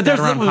window like But that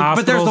there's around the- but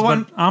hospitals. there's the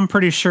one- I'm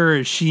pretty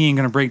sure she ain't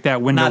gonna break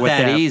that window Not with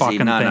that that easy.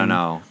 fucking No, no, thing.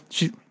 no.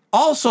 She,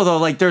 Also, though,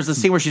 like there's the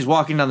scene where she's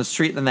walking down the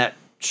street, and then that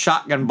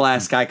shotgun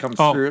blast guy comes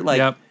Oh, through, like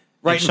yep.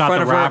 right They in shot front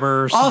the of her.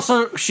 robber or something.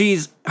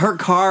 Also, her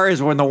car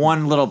is when the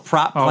one little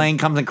prop plane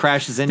comes and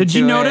crashes into it. did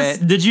you notice?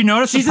 Did you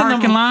notice She's the in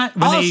parking lot?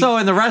 when they- Also,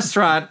 in the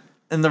restaurant,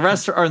 or in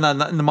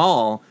the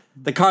mall,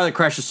 the car that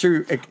crashes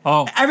through.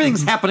 Oh.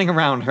 Everything's happening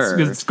around her.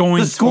 It's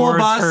going the school towards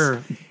bus.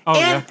 her. Oh,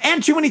 and yeah.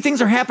 and too many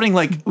things are happening.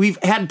 Like we've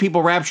had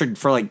people raptured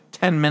for like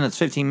 10 minutes,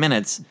 15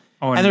 minutes.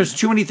 Oh, and there's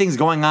too many things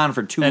going on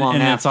for too long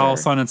and after. it's all of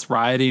a sudden it's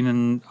rioting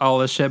and all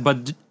this shit.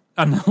 But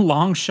on the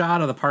long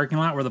shot of the parking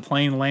lot where the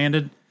plane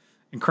landed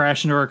and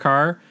crashed into her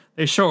car,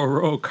 they show a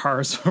row of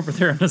cars over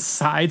there on the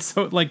side.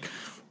 So like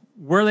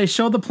where they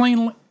showed the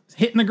plane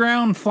hitting the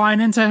ground,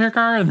 flying into her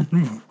car, and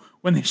then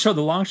when they showed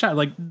the long shot,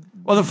 like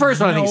Well, the first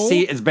one I No.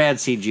 think is bad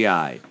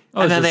CGI,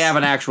 Oh, and it's then they just- have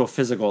an actual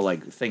physical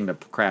like thing to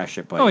crash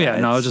it. But oh yeah,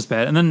 no, it's- it's just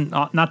bad. And then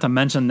not to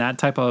mention that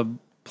type of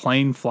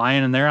plane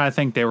flying in there, I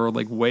think they were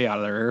like way out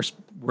of their air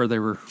where they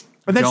were.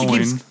 But then going.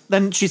 she keeps.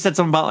 Then she said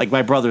something about like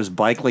my brother's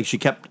bike. Like she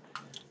kept.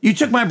 You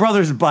took my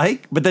brother's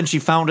bike, but then she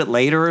found it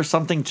later or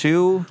something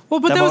too.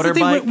 Well, but that was the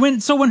thing.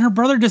 motorbike? When her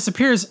brother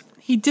disappears,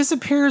 he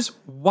disappears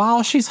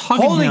while she's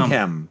hugging Holding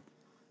him.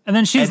 and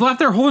then she's left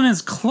there holding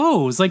his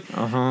clothes. Like,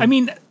 I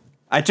mean,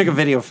 I took a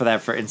video for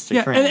that for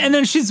Instagram. yeah, and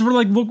then she's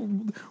like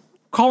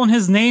calling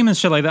his name and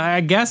shit like that.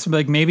 I guess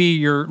like maybe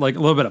you're like a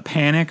little bit of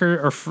panic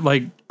or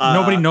like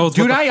nobody knows.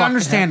 Dude, what the I fuck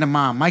understand the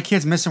mom. My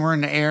kid's missing. We're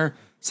in the air.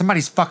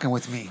 Somebody's fucking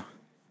with me.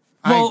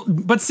 Well,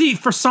 but see,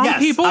 for some yes,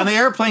 people, on the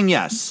airplane,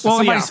 yes.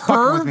 well, yeah, somebody's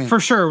fucking with me. her for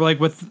sure. Like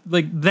with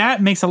like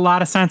that makes a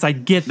lot of sense. I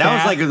get that.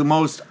 That was like the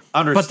most but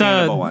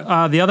understandable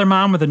one. the other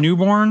mom with the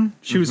newborn,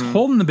 she was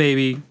holding the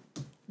baby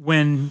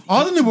when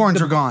All the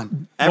newborns are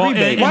gone. Every well,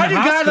 baby. in Why the did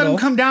God let hospital- him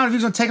come down if he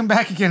was going to take him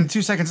back again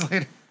 2 seconds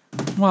later?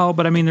 Well,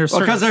 but I mean, there's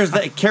Because certain, there's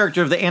the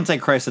character of the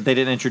Antichrist that they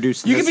didn't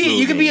introduce. In You this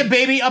could be a movie.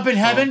 baby up in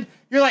heaven.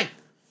 You're like,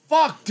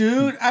 fuck,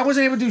 dude. I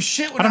wasn't able to do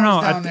shit when I don't know.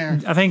 was down there.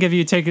 I think if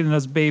you take it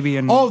as baby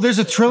and Oh, there's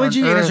a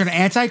trilogy On and there's Earth. an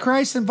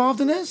Antichrist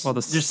involved in this? well,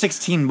 There's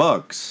 16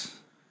 books.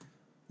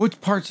 Which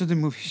parts of the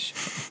movie?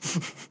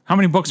 how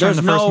many books are in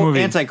There's the first no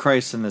movie?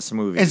 Antichrist in this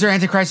movie. Is there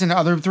Antichrist in the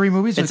other 3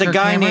 movies? It's with a Kirk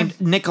guy Cameron?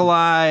 named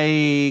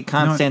Nikolai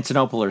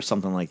Constantinople or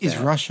something like that. He's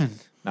Russian.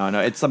 No,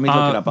 it's. Let me look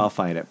it up. I'll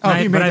find it. Oh,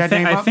 you made that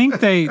name I up? think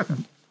they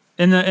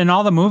in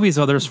all the movies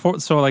though. There's 4.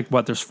 So like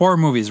what? There's 4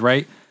 movies,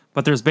 right?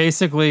 But there's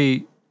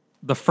basically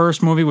the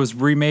first movie was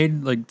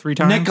remade like 3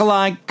 times.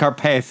 Nikolai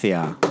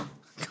Carpathia.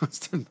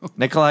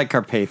 Nikolai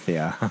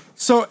Carpathia.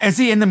 So is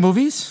he in the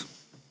movies?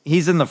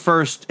 He's in the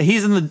first.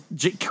 He's in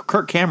the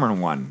Kirk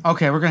Cameron one.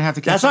 Okay, we're gonna have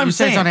to catch That's what up. I'm You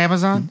say it's saying. on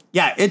Amazon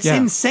Yeah, it's Yeah.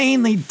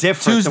 insanely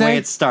different the Tuesday? way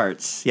it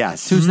starts.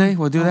 Yes. Tuesday.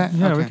 We'll do that.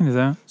 Yeah, Okay. we can do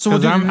that. So we'll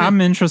 'Cause do-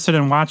 I'm interested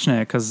in watching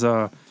it because,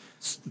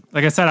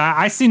 like I said,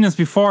 I seen this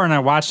before and I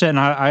watched it and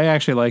I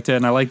actually liked it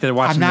and I liked it I'm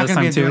watching not this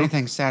gonna be time able to do too.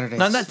 anything Saturday.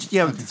 No, that's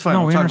it's fine. No,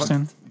 We'll we talk about-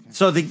 understand.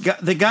 So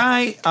the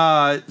guy,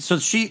 so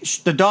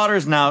the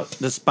daughter's now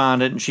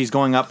despondent, and she's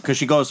going up because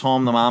she goes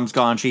home. The mom's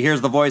gone. She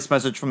hears the voice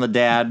message from the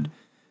dad.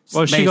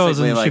 Well, she goes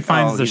basically and she like,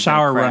 finds oh, the he's gonna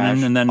shower crash.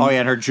 running, and then oh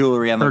yeah, and her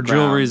jewelry on the her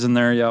ground. jewelry's in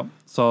there. Yep.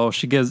 So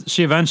she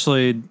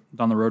eventually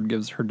down the road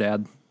gives her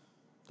dad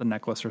the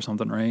necklace or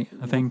something, right?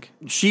 I think.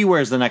 She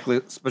wears the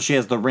necklace, but she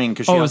has the ring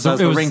because she Oh, also has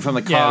it the was- ring from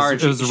the yeah, car.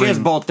 it was she the has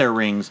ring. both their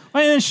rings.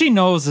 And she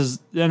knows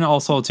and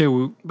also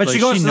too. But like,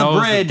 she goes to the knows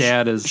bridge.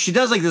 Dad is. She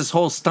does like this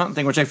whole stunt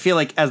thing, which I feel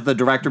like as the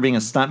director being a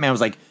stuntman, I was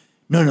like,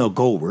 no,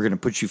 go. We're gonna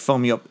put you,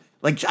 foam you up.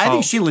 Like I Oh.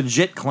 think she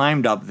legit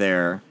climbed up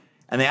there,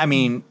 and I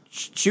mean,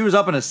 she was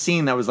up in a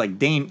scene that was like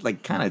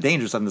kind of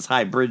dangerous on this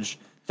high bridge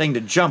thing to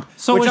jump.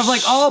 So which was I'm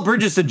like, all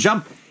bridges to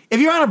jump. If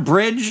you're on a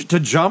bridge to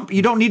jump,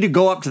 you don't need to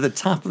go up to the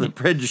top of the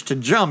bridge to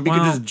jump. You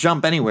can Well- just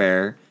jump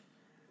anywhere.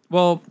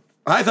 well,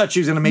 I thought she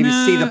was gonna maybe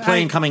see the Nah,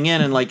 plane coming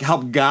in and like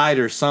help guide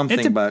or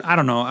something, but I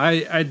don't know.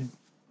 I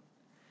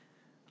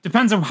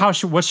depends on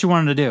what she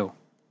wanted to do.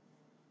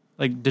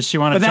 Like, did she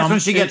want to But that's jump? when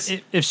she gets-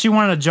 if she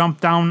wanted to jump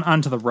down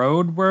onto the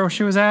road where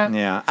she was at.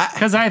 yeah.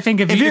 Because I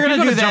think if If you're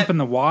gonna do that, jump in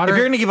the water, if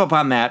you're gonna give up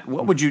on that,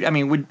 what would you? I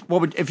mean,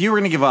 what would if you were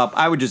gonna give up?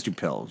 I would just do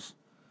pills.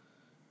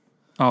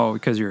 oh,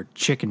 because you're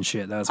chicken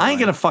shit. That's why. I ain't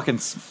gonna fucking.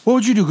 What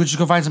would you do? Could you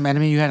go find some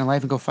enemy you had in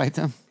life and go fight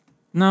them?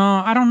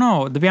 No, I don't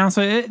know. To be honest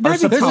with you,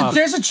 that'd be tough.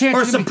 There's a chance. Or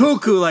you can be-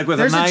 seppuku, like with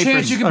a There's a knife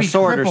chance you and can a be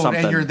sword or crippled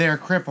something. and you're there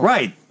crippled.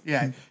 Right.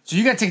 Yeah. So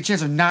you got to take a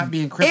chance of not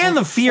being crippled. And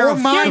the fear or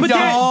of mind but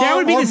that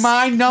would be or the-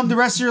 mind numb the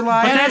rest of your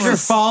life. And that's as you're the-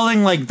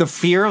 falling, like the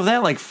fear of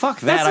that, like fuck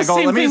that. That's I the go,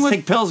 same let me thing just with-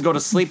 take pills, go to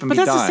sleep, and But be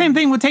that's done. the same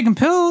thing with taking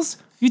pills.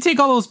 You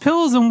take all those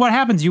pills, and what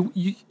happens?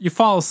 You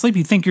fall asleep.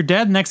 You think you're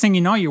dead. Next thing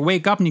you know, you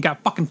wake up and you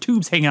got fucking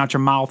tubes hanging out your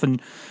mouth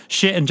and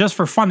shit. And just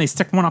for fun, they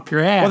stick one up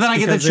your ass. Well, then I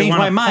get to because they change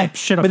wanna my mind. pump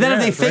shit up But then your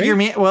if they ass, figure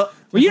right? me, well,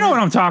 you know what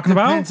I'm talking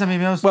about. Depends how many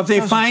pills- Well, if they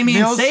pills- find me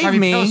and pills- save how many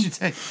me- pills you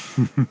take.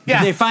 Yeah.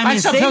 if they find me I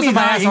and shove save pills me, in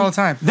my then ass all the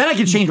time. Then I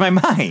can change my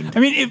mind. I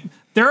mean, if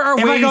there are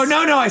If I ways. go,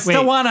 no, I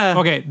still wanna-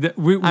 Okay,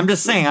 I'm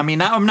just saying. I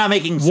mean, I'm not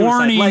making suicide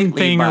warning lightly,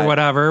 thing but or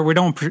whatever. I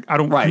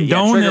don't Right, yeah,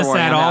 condone trigger this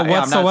warning, at I'm all not-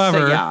 yeah, I'm not whatsoever.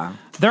 saying- yeah.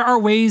 There are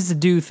ways to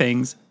do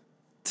things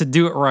to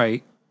do it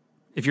right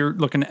if you're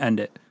looking to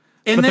end it.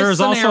 In but this there's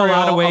also a scenario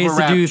lot of ways of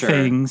a to do rapture-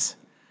 things.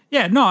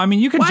 Yeah, no, I mean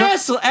you could Well,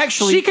 jump,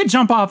 actually- she could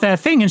jump off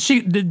that thing and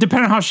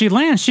depending on how she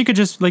lands, she could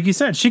just like you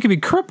said, she could be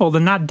crippled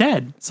and not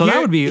dead. So that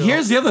would be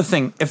Here's the other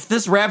thing: if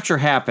this rapture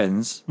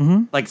happens,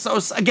 like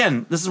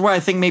again, this is where I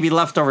think maybe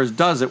Leftovers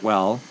does it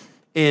well.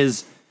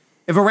 Is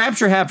if a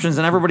rapture happens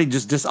and everybody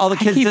all the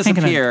kids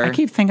disappear. I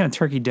keep thinking of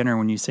turkey dinner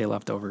when you say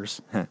leftovers.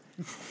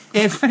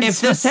 If so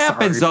this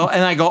happens sorry. though,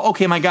 and I go,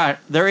 okay, my God,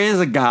 there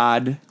is a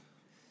God,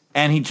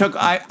 and he took.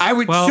 I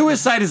would Well,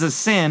 suicide is a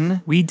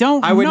sin. We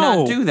don't I would know.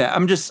 not do that.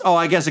 I'm just. Oh,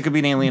 I guess it could be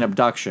an alien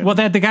abduction. Well,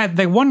 the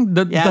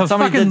Yeah,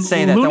 somebody fucking did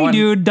say that. The loony one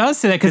dude does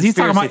say that because he's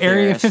talking about conspiracy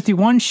Area theorist.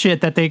 51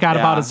 shit that they got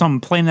Yeah. about some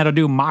plane that'll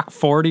do Mach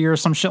 40 or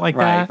some shit like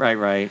that.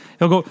 right.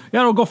 He'll go, yeah,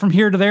 it'll go from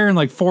here to there in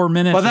like 4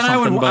 minutes. Well, then or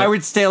something, but- I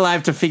would stay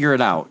alive to figure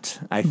it out.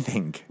 I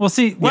think. Well,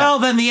 see, Well,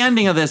 then the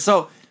ending of this.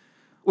 So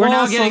we're Well, now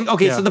also- getting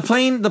okay. yeah. So the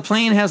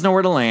plane has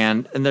nowhere to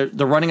land, and they're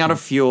running out of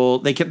fuel.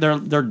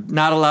 They're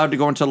not allowed to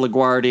go into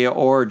LaGuardia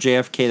or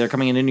JFK. They're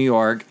coming into New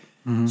York.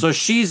 Mm-hmm. So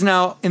she's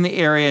now in the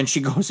area, and she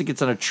goes and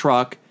gets in a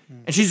truck,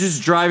 and she's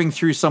just driving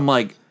through some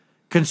like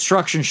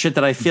construction shit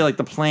that I feel like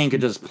the plane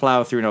could just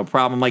plow through no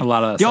problem. Like A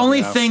lot of that the stuff, only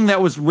yeah. thing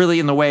that was really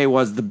in the way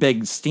was the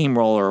big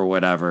steamroller or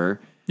whatever.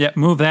 yeah,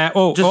 move that.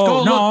 Oh, Just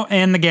go no, look-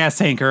 and the gas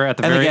tanker at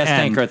the And very the gas end.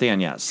 tanker at the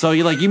end, yes. So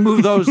you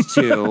move those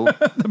two.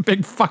 The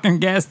big fucking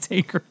gas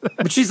tanker.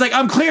 But she's like,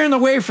 I'm clearing the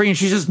way for you. And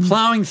she's just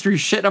plowing through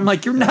shit. I'm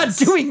like, you're not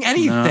doing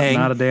anything.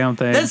 not a damn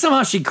thing. Then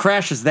somehow she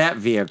crashes that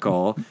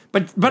vehicle.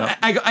 But Yep.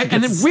 I and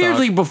then Gets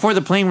weirdly, stuck. before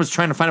the plane was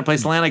trying to find a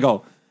place to land, I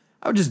go,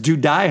 I would just do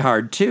Die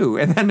Hard too.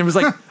 And then it was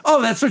like,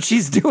 oh, that's what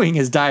she's doing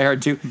is Die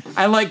Hard too.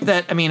 I like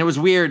that. I mean, it was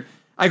weird.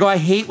 I go, I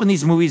hate when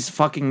these movies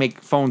fucking make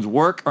phones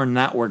work or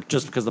not work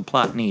just because the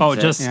plot needs Oh, it.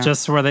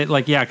 just where they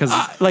like, yeah, because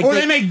like Or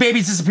they make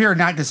babies disappear or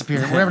not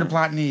disappear, whatever the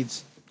plot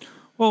needs.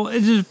 well,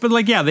 it just but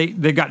like yeah, they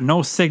got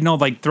no signal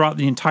like throughout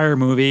the entire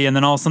movie, and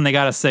then all of a sudden they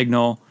got a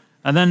signal,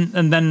 and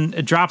then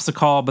it drops the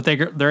call, but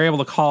they're able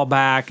to call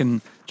back,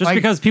 and just Like,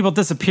 because people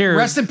disappear,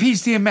 Rest in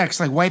peace, DMX.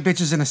 Like white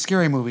bitches in a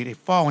scary movie, they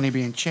fall when they're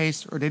being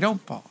chased, or they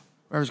don't fall.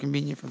 Whatever's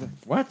convenient for them.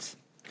 What?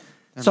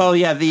 So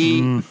yeah,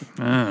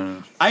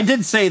 I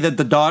did say that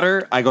the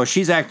daughter. I go,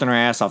 she's acting her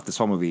ass off this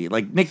whole movie.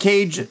 Like Nick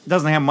Cage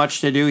doesn't have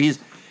much to do. He's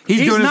He's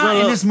doing his not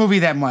little, in this movie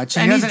that much,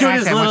 and he's doesn't doing act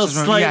his that much little in this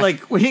movie. slight Yeah. like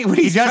when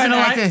he's doesn't trying to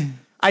act like. it-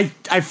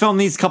 I filmed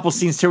these couple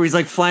scenes too where he's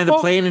like flying the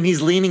Well- plane and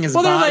he's leaning his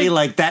well, they're body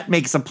like- like that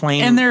makes a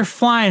plane. and they're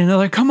flying, and they're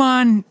like, "Come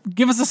on,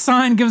 give us a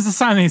sign, give us a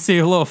sign." And they see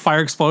a little fire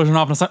explosion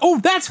off, and it's like, "Oh,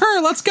 that's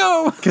her. Let's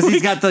go." because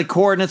he's got the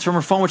coordinates from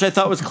her phone, which I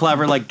thought was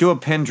clever. Like do a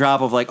pin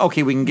drop of like,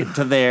 okay, we can get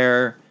to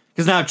there.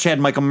 Because now Chad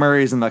Michael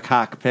Murray's in the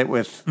cockpit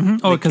with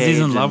Oh, because he's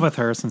in love with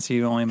her since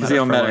he only met her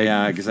for like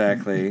yeah,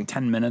 exactly.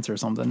 10 minutes or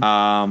something.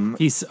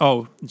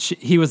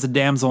 He was a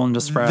damsel in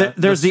distress.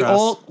 There's the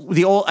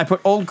old. I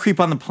put old creep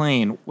on the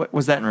plane. What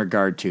was that in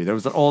regard to? There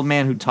was an old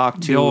man who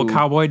talked to the old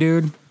cowboy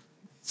dude.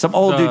 some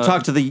old dude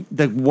talked to the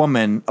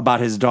woman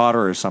about his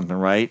daughter or something,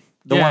 right?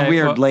 The Yeah, one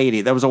weird well,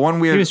 lady. There was a one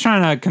weird. He was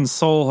trying to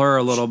console her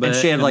a little bit, and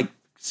she had like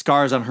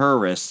scars on her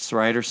wrists,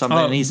 right, or something.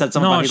 And he said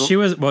something. No,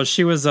 about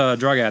she was a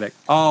drug addict.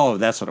 Oh,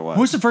 that's what it was.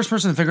 Who's the first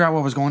person to figure out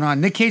what was going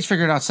on? Nick Cage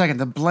figured it out second.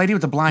 The lady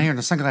with the blonde hair and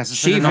the sunglasses.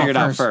 She figured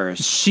out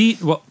first.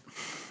 She's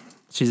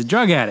a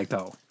drug addict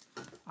though.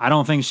 I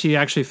don't think she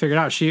actually figured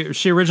it out.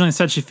 She originally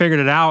said she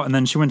figured it out, and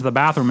then she went to the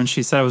bathroom and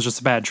she said it was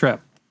just a bad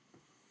trip.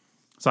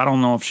 So I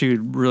don't know if she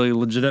really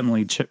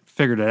legitimately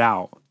figured it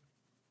out.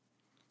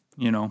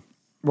 You know,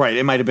 Right.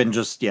 It might have been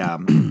just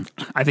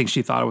I think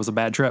she thought it was a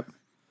bad trip.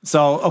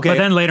 So okay. But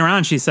then later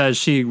on, she says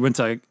she went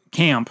to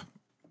camp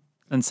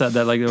and said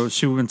that like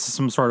she went to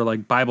some sort of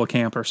like Bible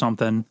camp or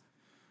something,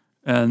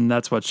 and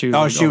that's what she. Was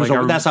oh, like, she was.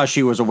 like, That's how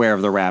she was aware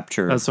of the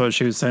rapture. That's what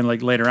she was saying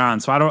like later on.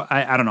 So I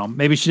don't know.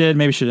 Maybe she did.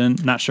 Maybe she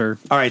didn't. Not sure.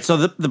 All right. So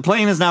the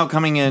plane is now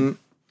coming in,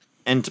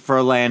 and for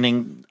a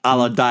landing, a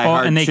la Die Oh,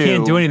 Hard and they 2.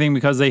 can't do anything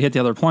because they hit the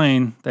other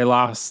plane. They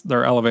lost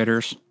their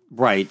elevators,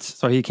 Right.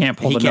 so he can't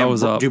pull He the can't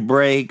nose up. do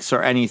brakes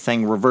or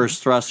anything. Reverse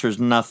thrusters,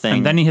 nothing.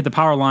 And then he hit the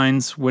power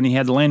lines when he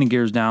had the landing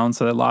gears down,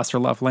 so they lost her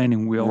left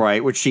landing wheel.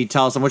 right, which she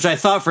tells him. Which I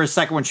thought for a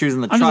second when she was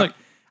in the I'm just truck. like-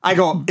 I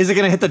go, is it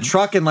going to hit the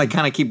truck and like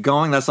kind of keep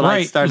going? That's what I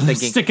Right. started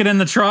thinking. Stick it in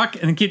the truck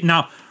and keep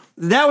now.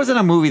 That was in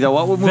a movie though.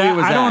 What movie was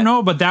that? I don't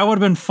know, but that would have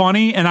been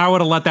funny, and I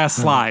would have let that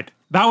slide.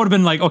 That would have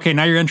been like, okay,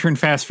 now you're entering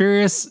Fast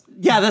Furious.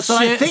 Yeah, that's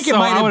what I think it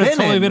might have been.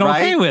 Totally been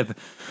right? okay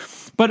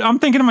with. But I'm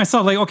thinking to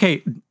myself, like,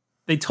 okay,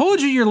 they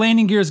told you your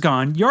landing gear is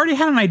gone. You already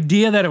had an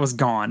idea that it was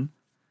gone.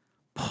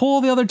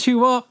 Pull the other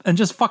two up and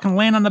just fucking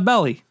land on the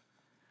belly.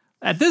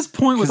 At this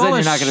point, with then all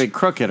you're this not going to be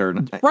crooked or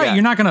right, yeah.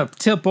 You're not going to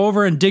tip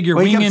over and dig your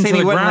Well, wing he kept into saying the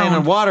he wouldn't land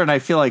ground. in water, and I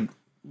feel like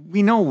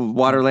we know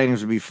water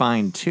landings would be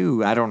fine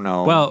too. I don't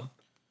know. Well,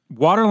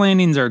 water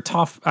landings are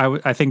tough.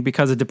 I think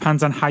because it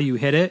depends on how you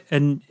hit it,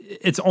 and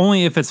it's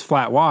only if it's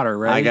flat water,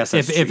 right? I guess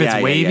if that's true. it's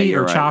Yeah, wavy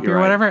you're or right, choppy you're or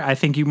right. whatever, I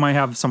think you might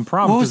have some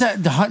problems. What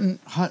was that?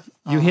 The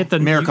You hit the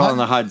Miracle on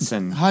the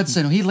Hudson.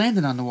 Hudson. He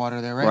landed on the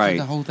water there, right? Right.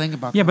 The whole thing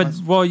about Yeah, the but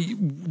Hudson.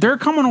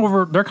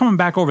 well, they're coming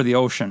back over the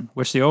ocean,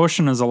 which the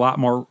ocean is a lot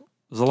more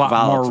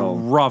Volatile.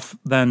 rough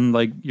than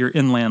like your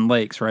inland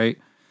lakes, right?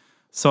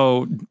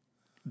 So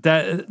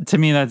that to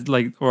me that's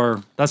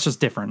just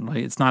different. Like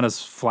it's not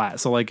as flat.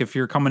 So like if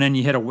you're coming in,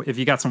 if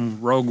you got some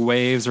rogue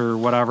waves or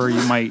whatever,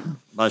 you might.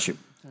 Bless you.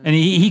 And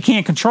he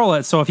can't control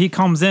it. So if he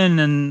comes in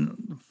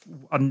and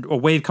a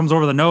wave comes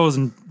over the nose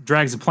and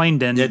drags the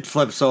plane in, It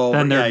flips over.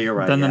 then they're you're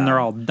right. then they're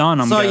all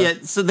done.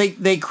 So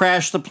they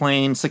crashed the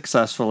plane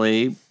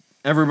successfully.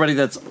 Everybody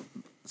that's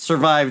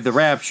survived the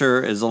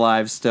rapture is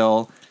alive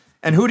still.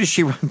 And who does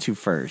she run to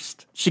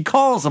first? She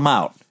calls him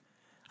out.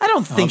 I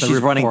don't think the she's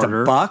running to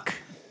reporter. Buck.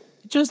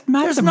 just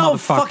met There's the no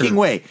motherfucker. fucking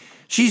way.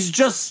 She's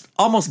just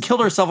almost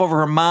killed herself over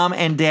her mom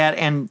and dad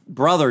and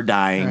brother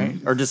dying Right.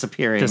 or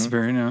disappearing.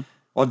 Disappearing, yeah.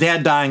 Well,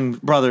 dad dying,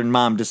 brother and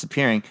mom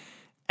disappearing.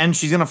 And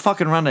she's gonna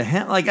fucking run to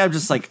him. Like I'm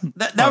just like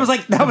that was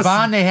The was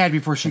bond they had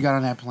before she got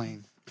on that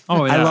plane.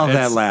 Oh, yeah. I love that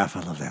it's- laugh.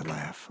 I love that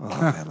laugh. I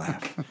love that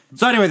laugh.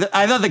 So anyway,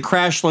 I thought the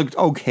crash looked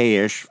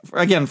okay-ish.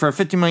 Again, for a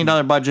 $50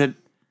 million budget,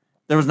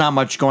 there was not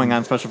much going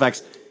on special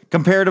effects.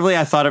 Comparatively,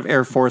 I thought of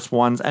Air Force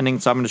One's ending,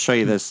 so I'm going to show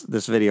you this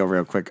video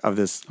real quick of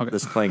this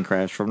plane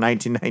crash from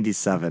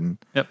 1997.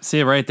 Yep. See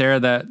it right there.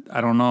 That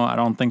I don't know. I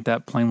don't think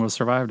that plane would have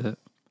survived it.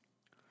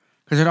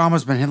 Because it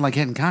almost been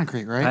hitting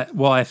concrete, right?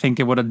 I think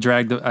it would have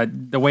dragged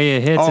the way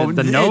it hits. Oh,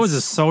 The nose it's-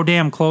 is so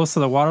damn close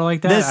to the water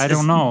like that. I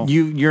don't know.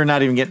 You're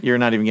not even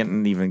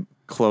getting even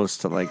close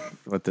to like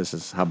what this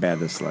is. How bad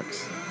this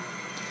looks.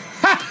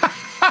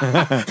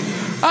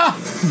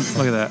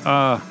 Look at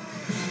that.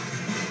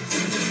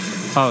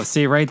 Oh,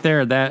 see right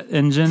there, that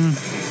engine.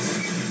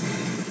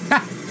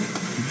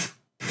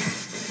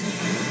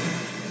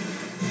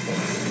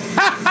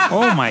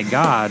 Oh my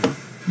God.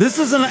 This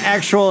is an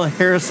actual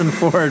Harrison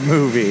Ford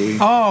movie.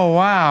 Oh,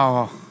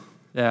 wow.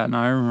 Yeah, no,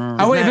 I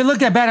remember. If it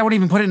looked that bad, I wouldn't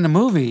even put it in the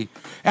movie.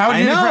 I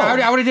would know.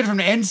 have did it from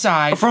the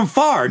inside. From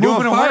far, do a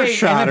moving far away,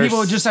 shot. and then or people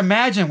would s- just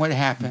imagine what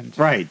happened.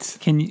 right.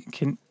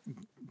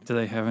 Do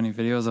they have any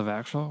videos of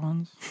actual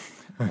ones?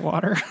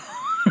 Water?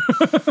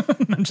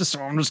 I'm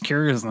just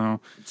curious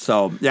now.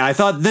 So yeah, I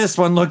thought this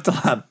one looked a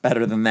lot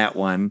better than that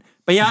one.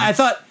 But yeah, I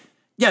thought,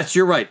 yes,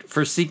 you're right.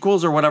 For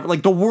sequels or whatever,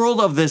 like the world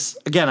of this,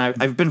 again,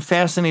 I've been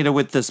fascinated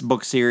with this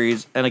book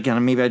series. And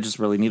again, maybe I just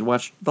really need to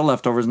watch The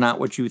Leftovers, not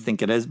what you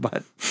think it is,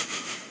 but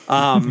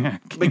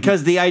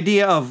because the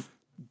idea of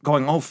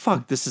going, oh,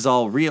 fuck, this is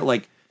all real.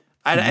 Like,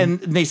 and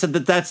they said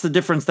that's the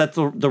difference, that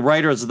the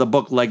writers of the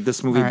book like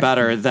this movie All right.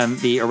 better than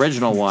the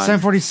original one.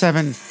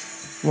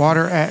 747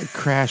 water at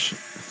crash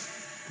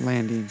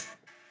landing.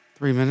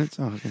 3 minutes?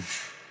 Oh, okay.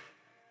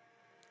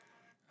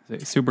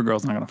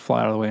 Supergirl's not gonna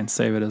fly out of the way and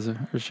save it, is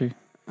she?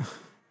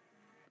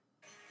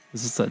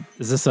 Is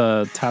this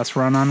a test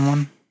run on one?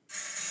 What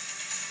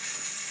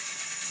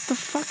the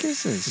fuck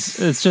is this?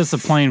 It's just a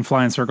plane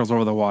flying circles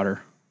over the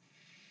water.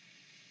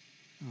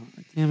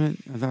 Damn it.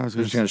 I thought I was I'm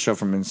going just going to show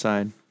from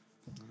inside.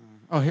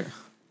 Oh, here.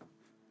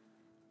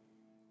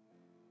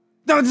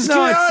 No, it's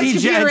No, it's CGI.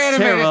 It's animated.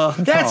 terrible.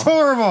 That's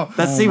horrible.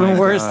 That's Oh even my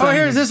worse. God. Oh,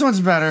 here's this one's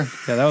better.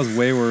 Yeah, that was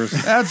way worse.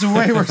 That's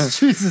way worse.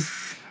 Jesus.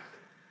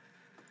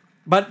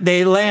 But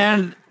they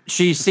land.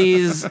 She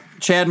sees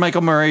Chad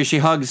Michael Murray. She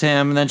hugs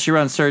him, and then she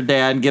runs to her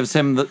dad and gives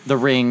him the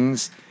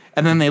rings.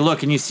 And then they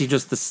look, and you see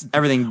just this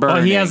everything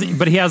burning.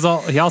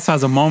 Well, he also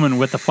has a moment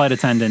with the flight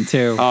attendant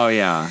too. Oh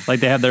yeah, Like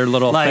they had their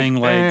little thing.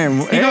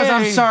 Like He goes,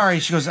 I'm sorry.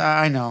 She goes,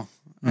 I know.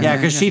 Yeah,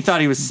 because she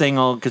thought he was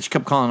single because she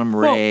kept calling him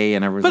Ray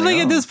and everything. but like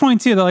at this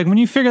point too, like when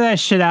you figure that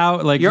shit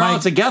out, like you're my- all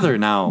together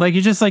now. like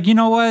you're just like, you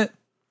know what?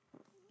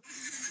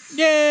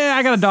 Yeah,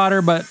 I got a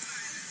daughter, but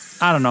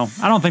I don't know.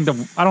 I don't think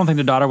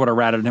the daughter would have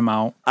ratted him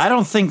out. I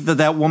don't think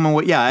that woman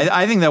would. Yeah,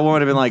 I think that woman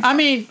would have been like, I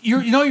mean,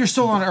 you're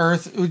still on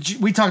Earth.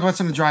 We talked about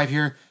this on the drive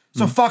here.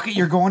 So fuck it,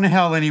 you're going to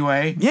hell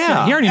anyway.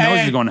 yeah. He already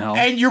knows you're going to hell.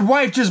 And your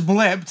wife just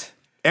blipped.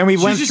 And we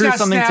went just through got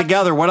something snapped.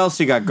 together. What else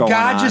you got going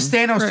God on? just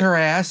Thanos her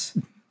ass.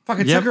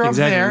 Fucking Yep, took her up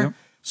exactly, there. yep.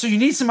 So you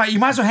need somebody. You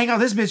might as well hang out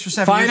with this bitch for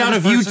 7 Find years. out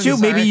This if you person two,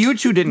 is maybe alright. you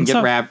two didn't get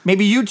So- raptured.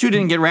 Maybe you two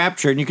didn't get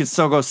raptured, and you could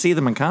still go see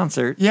them in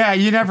concert. Yeah,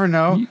 you never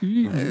know.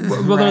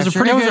 Well, there's a Rapture.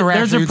 pretty It was a good, rapture.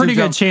 there's a You pretty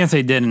could good chance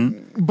they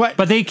didn't. But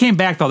They came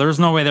back though. There's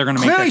no way they're going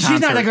to make clearly that she's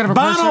not concert. that good of a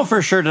Bono person.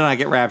 for sure did not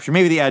get raptured.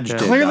 Maybe the Edge did.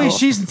 Clearly, though.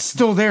 she's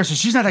still there, so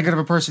she's not that good of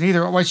a person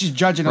either. Why she's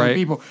judging other Right.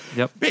 people?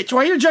 Yep. Bitch,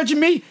 why you're judging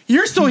me?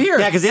 You're still here.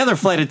 Yeah, because the other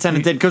flight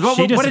attendant did. Because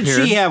She what did she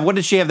disappeared. have? What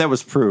did she have that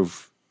was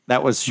proof?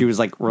 That was she was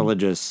like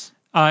religious.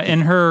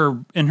 In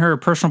her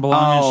personal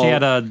belongings, she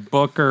had a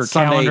book or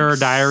Sunday- calendar or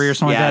diary or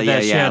something Yeah, like that.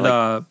 yeah, she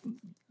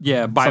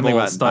yeah, had Bible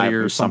about study Bible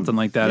or or something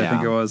like that. I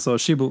think yeah. it was. So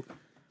she was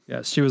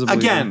a believer.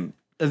 Again,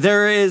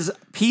 there is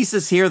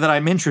pieces here that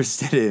I'm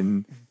interested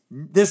in.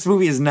 This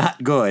movie is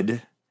not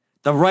good.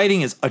 The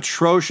writing is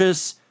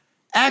atrocious.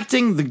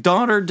 Acting, the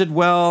daughter did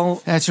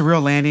well. That's a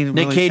real landing.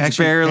 Nick Cage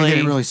They barely. did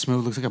it really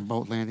smooth. Looks like a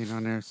boat landing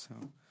on there. So.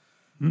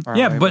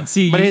 Yeah, but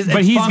see, But but,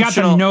 it's he's got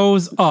functional. the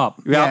nose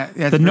up. Yeah, yeah, it's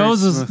the very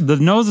nose is smooth. the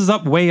nose is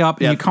up way up,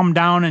 and Yep. you come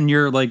down, and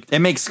you're like, It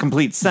makes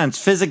complete sense.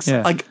 Physics,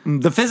 Yeah. like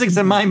the physics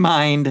in my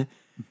mind,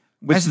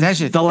 with That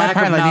shit. the lack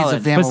that of probably needs a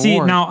knowledge. damn but see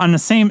award. now on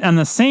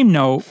the same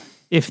note,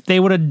 if they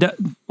would have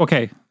done,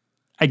 okay,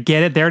 I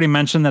get it. They already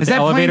mentioned that is the that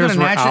plane elevators gonna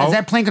were naturally? out. Is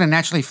that plane going to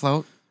naturally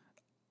float?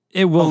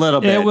 It will A little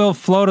It bit. will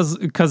float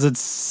because it's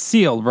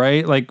sealed,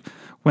 right? Like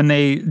when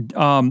they,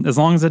 as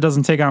long as it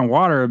doesn't take on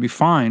water, it'd be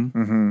fine.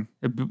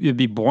 Mm-hmm. It'd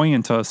be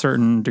buoyant to a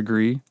certain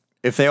degree.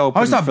 If they I open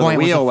always for thought the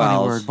buoyant was a wheel funny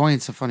wells, word.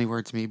 Buoyant's a funny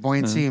word to me.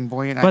 Buoyancy and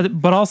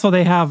buoyant. But also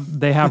they have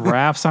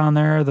rafts on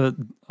there. The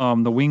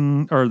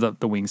wing or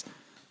the wings.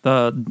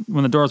 When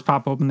the doors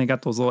pop open, they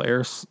got those little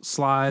air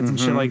slides and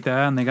shit like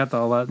that, and they got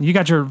all that. You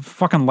got your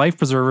fucking life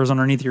preservers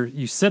underneath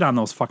you sit on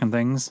those fucking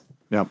things,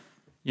 yep.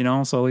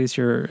 so at least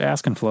your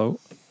ass can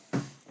float.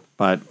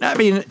 But I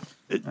mean,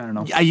 I don't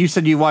know. you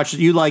said you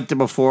liked it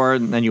before,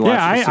 and then you watched.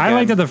 Yeah, this I again.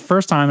 liked it the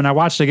first time, and I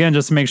watched it again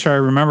just to make sure I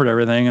remembered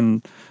everything,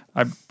 and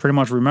I pretty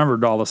much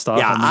remembered all the stuff.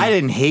 Yeah, and I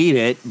didn't hate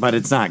it, but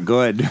it's not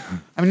good.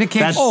 I mean, Nick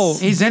Cage. That's-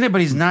 He's in it,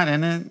 but he's not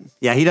in it.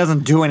 Yeah, he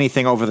doesn't do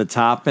anything over the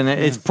top, and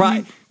it's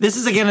probably this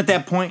is again at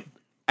that point.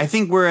 I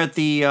think we're at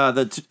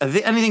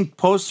anything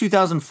post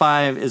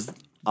 2005 is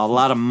a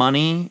lot of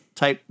money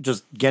type,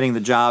 just getting the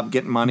job,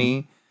 getting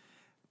money.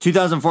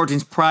 2014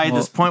 is probably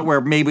this point where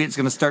maybe it's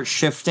going to start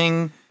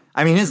shifting.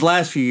 I mean, his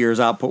last few years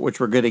output, which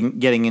we're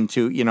getting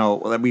into,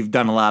 that we've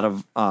done a lot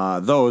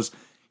of those.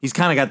 He's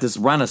kind of got this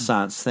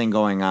renaissance thing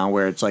going on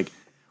where it's like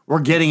we're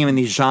getting him in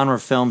these genre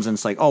films, and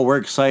it's like, oh, we're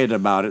excited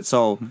about it.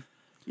 So,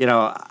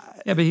 yeah,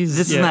 but he's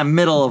this is in that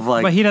middle of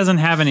like. But he doesn't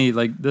have any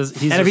like this.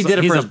 He's And if he did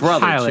it he's for a his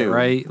brother, pilot, too.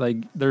 right? Like,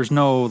 there's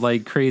no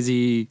like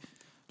crazy.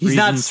 He's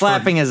not reasons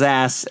slapping his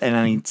ass in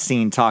any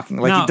scene talking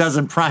like No. he does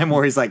in Prime,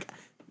 where he's like,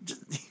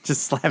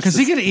 just slaps. Because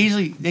his,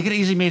 they could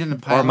easily made him the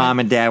pilot. or Mom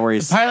and Dad, where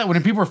he's pilot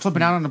when people were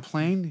flipping out on the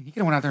plane. He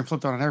could have went out there and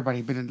flipped out on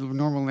everybody. But in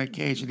normal Nick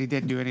Cage, and he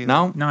didn't do anything.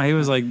 no. No, he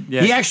was like,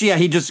 yeah, He actually,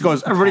 he just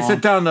goes. Everybody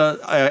sit down.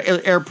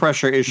 The air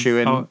pressure issue,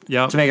 and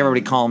yep. to make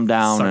everybody calm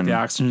down. sucked And the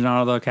oxygen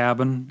out of the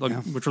cabin,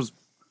 which was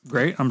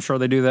great. I'm sure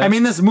they do that. I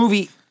mean, this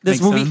movie Makes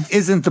sense.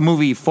 isn't the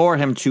movie for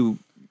him to.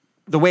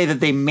 The way that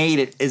they made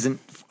it isn't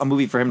a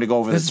movie for him to go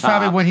over This the is top.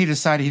 probably when he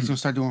decided he's going to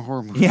start doing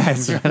horror movies.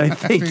 Yes, I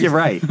think you're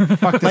right.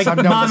 Fuck this, Like I'm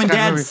done with Mom this and kind of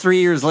Dad's movie.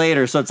 3 years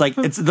later, so it's like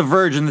it's The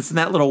Verge, and it's in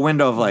that little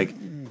window of like,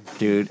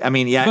 dude. I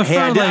mean, yeah. But Hey, for,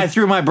 I like-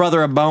 threw my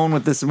brother a bone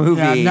with this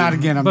movie. Yeah, not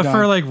again. I'm but done.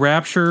 for like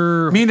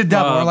Rapture, Me and the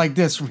devil are like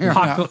this from here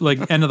on out.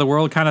 like end of the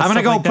world kind of. I'm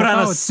gonna stuff go like put that.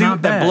 on Oh, a it's suit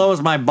not that bad.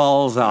 blows my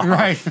balls off.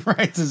 Right,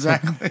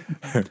 exactly.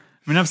 I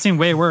mean, I've seen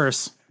way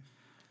worse.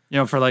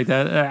 For like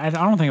that. I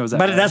don't think it was that.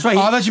 But bad. that's why. Oh,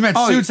 I thought you meant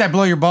suits that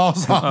blow your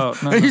balls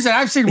off. no. He said,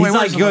 I've seen way He's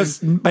worse. like, he goes,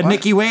 but What?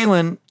 Nikki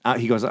Whalen,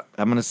 he goes, I'm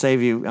going to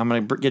save you. I'm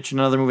going to get you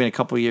another movie in a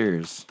couple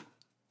years.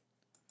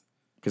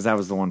 Because that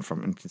was the one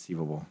from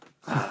Inconceivable.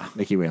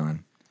 Nikki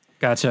Whalen.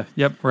 Gotcha.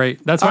 Yep. Right.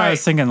 That's why All I was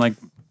right. thinking like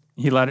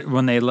he let it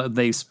when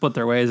they split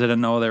their ways. I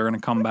didn't know they were going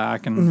to come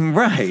back and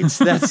Right.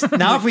 That's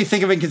now if we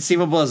think of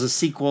Inconceivable as a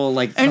sequel,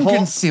 like the whole,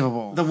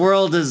 Inconceivable. the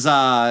world is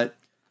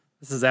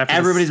this is after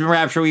everybody's been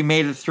raptured. We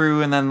made it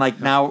through, and then like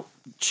now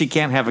she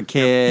can't have a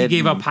kid. He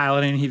gave up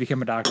piloting. He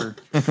became a doctor.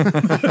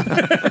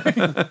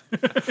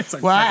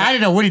 Well, I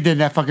didn't know what he did in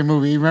that fucking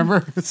movie.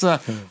 Remember? So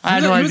I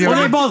had no he was idea. Well,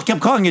 what they he- both kept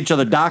calling each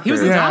other doctor. He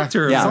was a Yeah.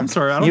 doctor of some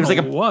sort. I don't he was know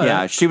like what.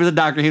 Yeah, she was a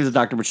doctor. He was a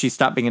doctor, but she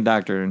stopped being a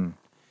doctor. And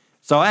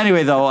so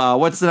anyway, though,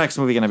 what's the next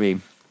movie going to be?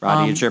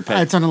 Roddy, it's your pick.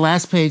 It's on the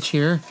last page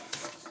here.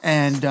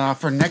 And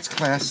for next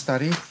class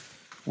study,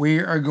 we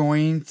are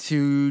going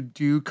to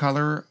do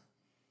Color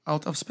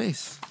Out of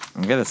Space.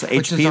 Okay, that's an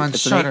Which is HP. on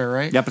it's an Shudder,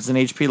 right? Yep, it's an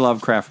HP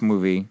Lovecraft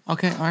movie,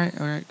 Okay, all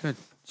right, good.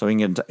 so we can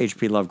get into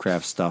HP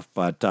Lovecraft stuff.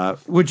 But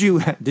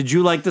did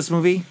you like this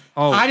movie?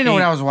 Oh, I didn't know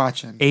what I was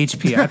watching.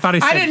 HP. I thought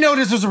he said. I didn't know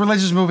this was a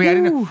religious movie. I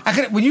didn't know.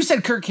 When you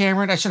said Kirk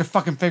Cameron, I should have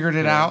fucking figured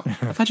it out.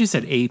 I thought you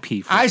said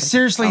AP. I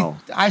seriously Oh.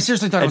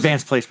 thought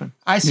Advanced placement.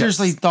 I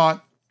seriously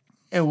thought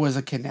it was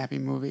a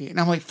kidnapping movie, and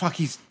I'm like, fuck,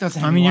 he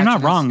doesn't. Have I me mean, you're watching not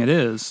this. wrong. It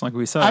is like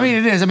we said. I mean,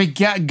 it is. I mean,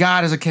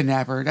 God is a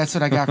kidnapper. That's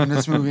what I got from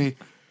this movie.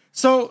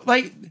 So,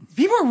 like,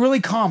 people are really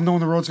calm knowing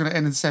the world's going to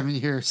end in 7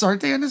 years,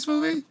 aren't they? In this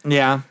movie,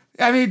 Yeah,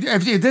 I mean,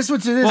 if this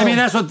what it is, I mean,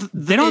 that's what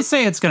They don't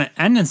say it's going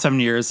to end in 7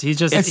 years. He's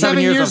just It's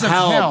 7 years of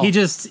hell. he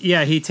just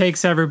he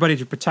takes everybody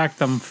to protect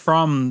them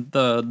from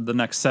the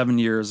next 7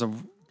 years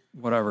of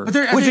whatever.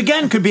 which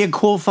again could be a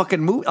cool fucking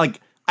movie. Like,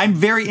 I'm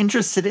very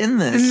interested in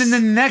this. and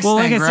then the next Well,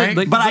 like thing, I said, right?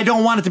 like- but I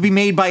don't want it to be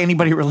made by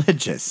anybody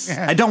religious.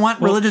 I don't want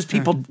religious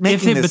people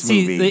making this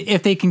movie.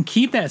 if they can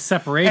keep that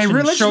separation, and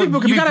religious show- people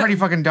can you be gotta- pretty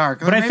fucking dark.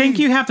 But I Maybe- think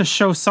you have to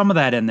show some of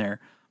that in there.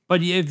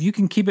 But if you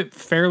can keep it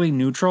fairly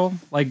neutral,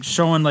 like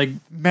showing like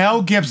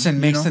Mel Gibson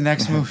makes the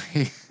next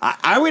movie.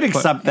 I would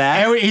accept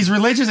that. And he's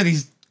religious and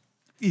he's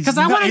 'Cause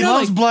I wanna he know,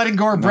 loves like- blood and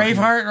gore.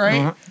 Braveheart,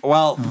 right?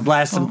 Well,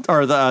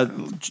 or the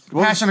what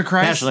was- Passion of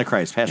Christ? Passion of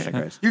Christ. Passion of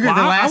Christ. You're gonna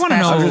Well, the I last. wanna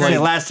know, I was Passion gonna of say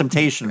Christ. Last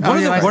Temptation. Oh,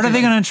 yeah, Last what are they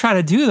Temptation. going to try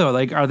to do though?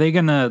 Like, are they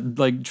going to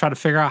like try to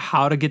figure out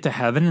how to get to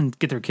heaven and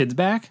get their kids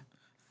back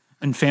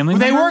and family? Well,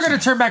 they were members? going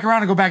to turn back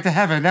around and go back to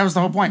heaven. That was the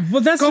whole point.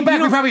 Well, that's go what- back. you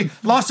We know- probably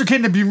lost their kid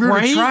in the Bermuda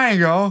Right?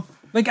 Triangle.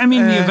 Like, I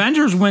mean, the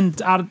Avengers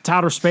went out to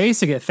outer space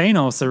to get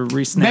Thanos to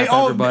re-snap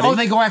everybody.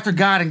 They go after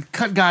God and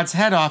cut God's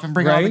head off and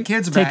bring all the Right?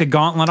 kids Take back. the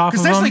gauntlet off of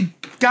Essentially, them.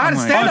 God Oh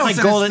is my Thanos. Oh, it's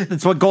like Golden.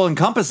 It's what Golden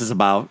Compass is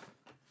about.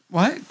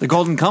 What? The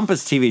Golden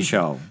Compass TV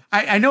show.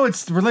 I know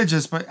it's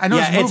religious, but I know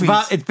Yeah, it's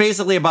movies. It's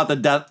basically about the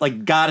death.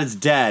 Like, God is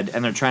dead,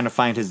 and they're trying to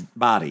find his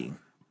body.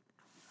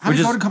 How many which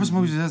is- Golden Compass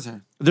movies is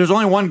there? There's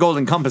only one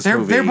Golden Compass They're-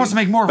 movie. they're supposed to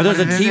make more, but there's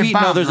a but it TV.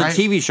 bombed, There's right? a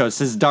TV show. It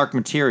says Dark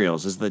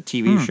Materials is the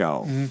TV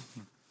show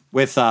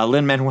with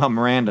Lin-Manuel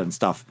Miranda and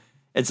stuff.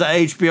 It's an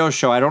HBO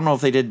show. I don't know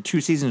if they did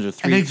 2 seasons or And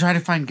 3. they try to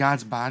find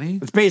God's body.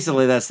 It's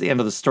basically that's the end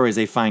of the story. Is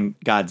they find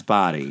God's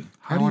body.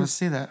 I don't want to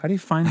see that. How do you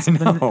find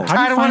something? How do you I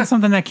find don't wanna-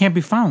 something that can't be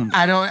found?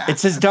 I don't.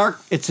 It's his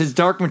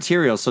Dark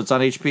Materials. So it's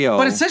on HBO.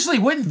 But essentially,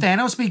 wouldn't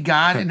Thanos be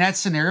God in that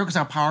scenario because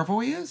how powerful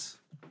he is?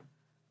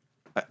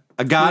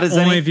 a God is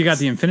Only any. if you got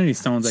the Infinity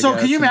Stones. I So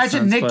guess, can you in a imagine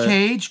sense, Nick but-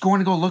 Cage going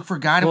to go look for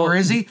God? And Well, where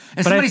is he? And but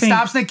I somebody think-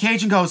 stops Nick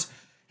Cage and goes,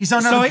 "He's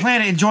on another So-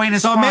 planet enjoying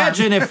his So farm."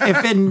 imagine if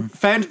in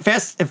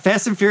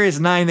Fast and Furious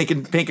 9 they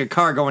can make a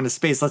car go into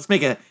space. Let's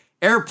make a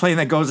airplane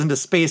that goes into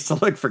space to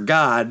look for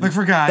God. Look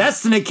for God.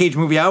 That's the Nick Cage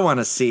movie I want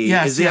to see.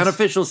 Yes, is the yes.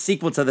 unofficial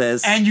sequel to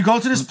this. and you go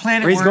to this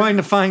planet where he's where going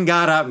to find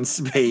God out in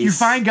space. you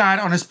find God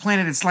on this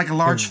planet. It's like a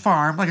large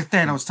farm, like a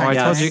Thanos Oh, type.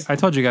 Yeah. I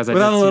told you guys. I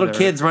with did all the see little that.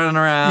 kids running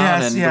around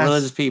Yes, and yes. the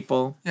religious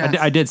people. Yes.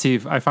 I did see.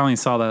 I finally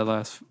saw that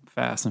last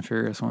Fast and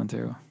Furious one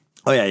too.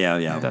 Oh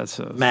yeah. That's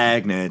so-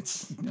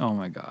 Magnets. Oh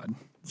my god.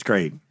 It's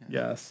great.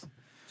 Yes.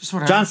 Just what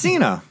John happened.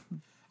 Cena.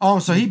 Oh,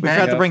 so he begged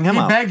forgot to bring him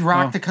he up. begged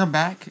Rock Oh. to come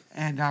back,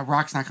 and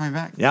Rock's not coming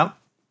back. Yep.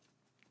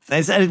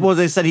 They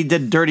said he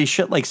did dirty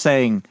shit like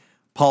saying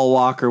Paul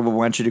Walker will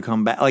want you to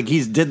come back. Like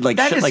he's did like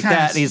That shit is like kinda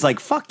that. And he's like,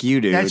 fuck you,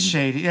 dude. That's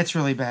shady. That's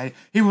really bad.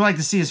 He would like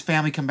to see his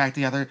family come back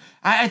together.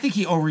 I think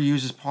he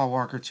overuses Paul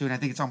Walker too, and I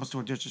think it's almost to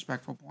a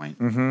disrespectful point.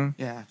 Mm-hmm.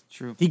 Yeah,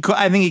 true.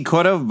 I think he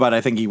could have, but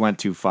I think he went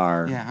too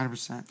far. Yeah,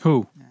 100%.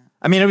 Who?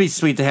 I mean, it'd be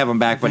sweet to have him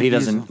back, but Vin he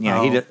doesn't.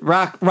 Diesel.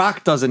 Yeah,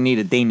 Rock doesn't need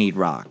it. They need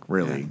Rock,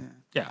 really.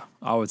 Yeah,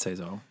 I would say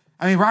so.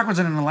 I mean, Rock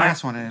wasn't in the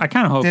last one. And I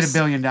kinda hope did s- $1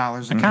 billion.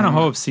 I kind of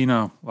hope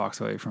Cena walks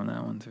away from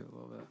that one too a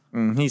little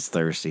bit. He's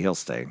thirsty. He'll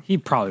stay. He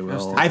probably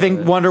will. I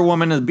think Wonder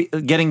Woman is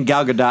getting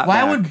Gal Gadot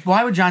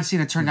Why would John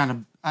Cena turn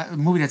down a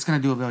movie that's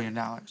going to do $1 billion?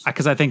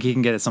 because I think he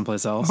can get it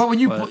someplace else. But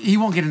he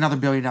won't get another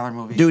 $1 billion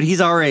movie. Dude,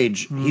 he's our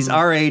age. He's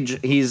our age.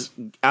 He's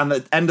on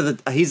the end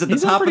of the. He's at the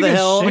He's in top of pretty the good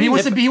hill. shape. But he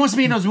wants to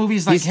be in those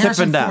movies like He's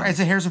Harrison tipping down. Ford. It's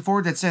a Harrison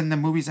Ford that's in the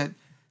movies that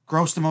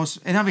gross the most.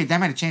 And I mean, that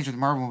might have changed with the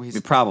Marvel movies.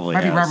 It probably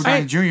might be has. Robert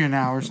Downey I- Jr.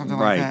 now or something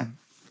Right. like that.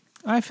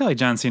 I feel like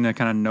John Cena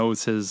kind of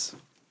knows his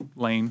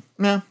lane.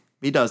 Yeah,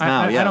 he does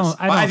now. I Yes, don't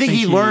But I think think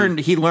he he- learned.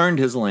 He learned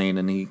his lane,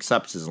 and he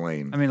accepts his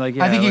lane. I mean, like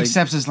yeah, I think he like,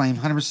 accepts his lane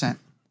 100%.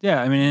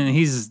 Yeah, I mean, and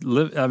he's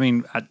I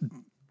mean,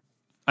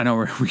 I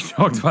know we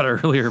talked about it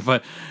earlier,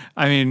 but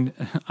I mean,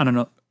 I don't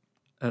know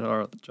at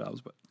our other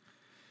jobs, but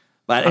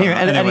But any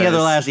anyways, other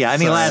last? Yeah,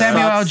 any last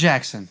Samuel L. thoughts?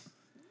 Jackson.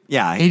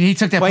 Yeah, He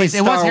took that Well, place.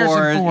 he's It was Star Harrison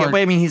Wars. Ford. Yeah,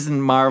 but I mean, he's in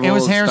Marvel. It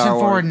was Harrison Star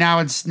Wars. Ford. Now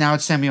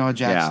it's Samuel L.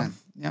 Jackson.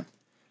 Yep.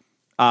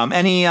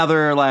 Any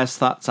other last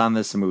thoughts on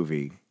this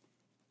movie?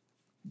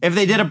 If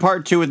they did a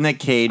part 2 with Nick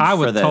Cage, I for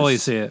would this, totally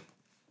see it.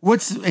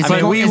 What's I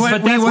mean, we would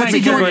that's we what would he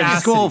be doing going to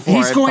after- school for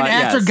He's it, going but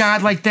after yes.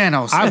 God like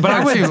Thanos. but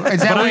I would- Is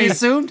that but what he I-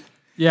 assumed?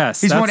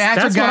 Yes, He's going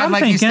after that's God what I'm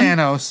like he's thinking.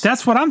 Thanos.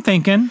 That's what I'm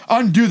thinking.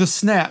 Undo the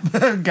snap.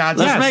 God's Let's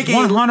Yes, make it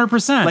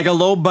 100%. like a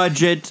low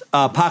budget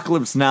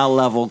Apocalypse Now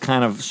level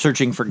kind of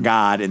searching for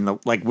God in the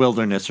like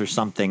wilderness or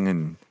something,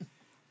 and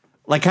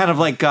like kind of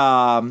like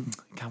God,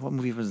 what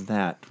movie was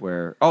that?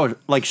 Where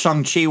like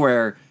Shang-Chi,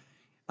 where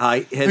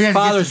his Yeah,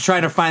 father's it's-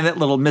 trying to find that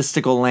little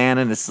mystical land,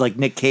 and it's like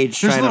Nick Cage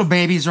There's trying little to.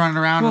 babies running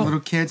around and little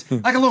kids,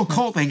 like a little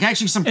cult thing.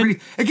 Actually,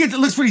 it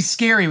looks pretty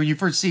scary when you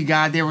first see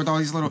God there with all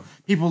these little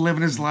people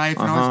living his life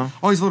and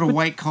all these little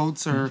white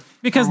coats or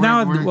Because or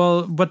now, whatever.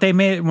 well, what they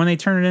made when they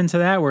turned it into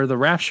that, where the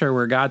rapture,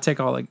 where God take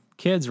all the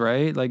kids,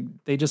 right? Like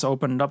they just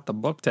opened up the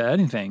book to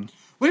anything.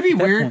 Would it be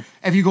weird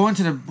if you go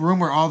into the room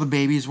where all the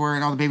babies were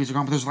and all the babies are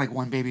gone, but there's like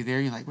one baby there?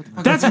 You're like, what the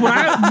fuck? That's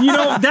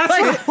what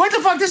that's What the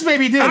fuck this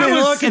baby did? And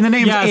look, and the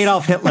name's Yes.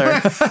 Adolf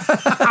Hitler.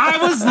 I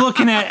was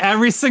looking at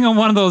every single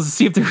one of those to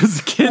see if there was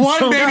a kid. One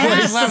baby There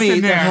has has, left to be,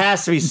 in there there.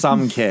 has to be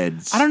some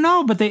kids. I don't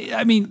know, but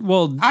I mean,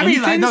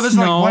 I know there's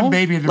like one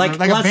baby in the room,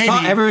 like a let's baby.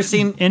 talk. Ever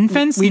seen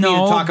Infants? We need to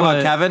No, talk about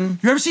but- Kevin.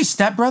 You ever see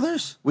Step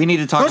Brothers? We need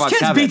to talk Those about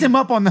kids Kevin. beat him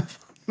up on the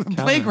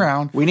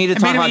playground. We need to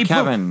and talk made him about eat poop.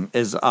 Kevin.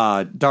 Is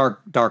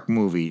dark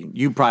movie.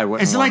 You probably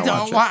wouldn't Is it like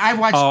want the? to watch it. I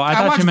watched. Oh, I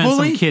thought watched you meant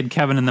Bully. some kid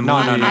Kevin in the No,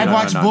 movie. no, no, I no,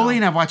 watched no, Bully no.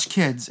 and I watched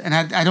Kids, and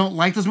I don't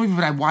like those movies,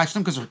 but I watch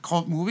them because they're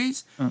cult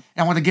movies. And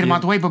I want to get them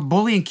out the way. But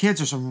Bully and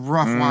Kids are some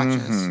rough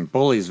watches.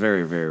 Bully's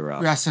very, very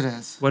rough. Yes, it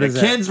is. What The is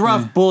Kids that?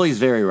 rough. Bully's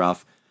very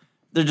rough.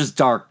 They're just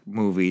dark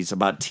movies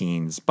about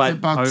teens. But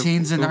About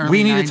teens in the early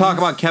we need to 90s. talk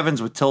about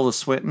Kevin's with Tilda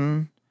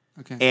Swinton.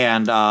 Okay.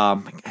 And I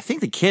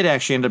think the kid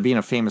actually ended up being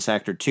a famous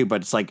actor too.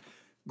 But it's like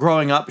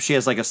growing up, she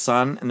has like a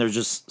son, and there's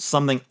just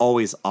something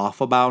always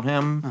off about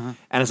him.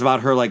 And it's about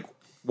her like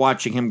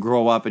watching him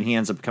grow up, and he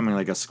ends up becoming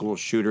like a school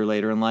shooter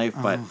later in life.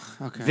 But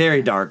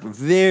very dark,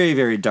 very,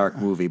 very dark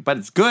movie. But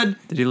it's good.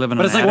 Did he live in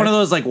But an it's like one of attic?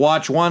 those like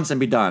watch once and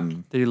be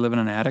done. Did he live in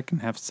an attic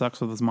and have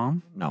sex with his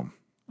mom? No,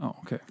 Oh,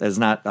 okay. it's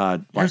not. You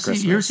ever Black see, you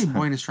ever Christmas. see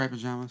Boy in his Striped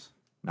Pajamas?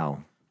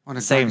 No. One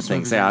of the Same darkest thing.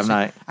 movies Yeah, I've I'm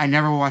ever not. seen. I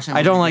never watched that.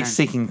 I don't movie like again.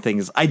 seeking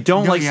things. I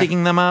don't like Yeah.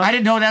 seeking them out. I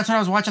didn't know that's what I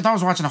was watching. I thought I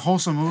was watching a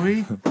wholesome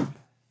movie.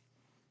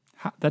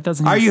 That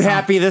doesn't. Are even you sound-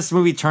 happy this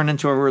movie turned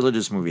into a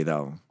religious movie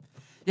though?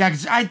 Yeah,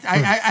 'cause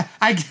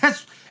I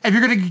guess if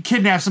you're gonna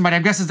kidnap somebody,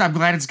 I'm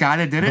glad it's God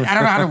that did it. I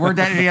don't know how to word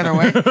that any other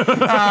way.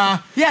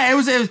 Yeah, it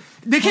was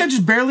Nick Cage was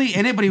barely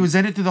in it, but he was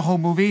in it through the whole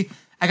movie.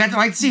 I got to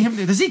like see him.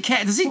 Does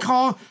he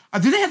call?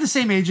 Do they have the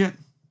same agent?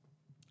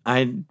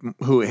 Him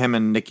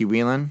and Nikki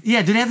Whelan?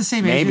 Yeah, do they have the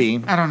same agent?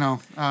 Maybe. I don't know.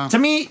 To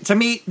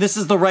me, this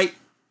is the right.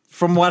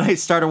 From what I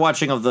started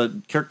watching of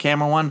the Kirk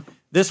Cameron one,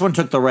 this one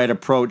took the right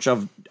approach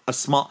of a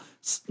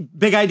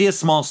big idea,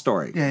 small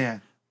story. Yeah.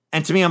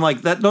 And to me, I'm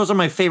like that. Those are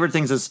my favorite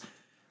things. Is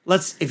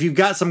if you've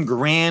got some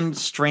grand,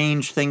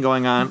 strange thing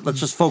going on, let's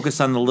just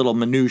focus on the little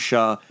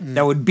minutia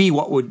that would be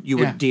what you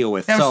Yeah. would deal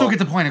with. That would still get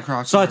the point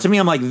across. So to me,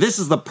 I'm like, this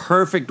is the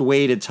perfect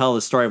way to tell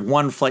the story of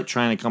one flight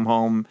trying to come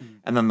home,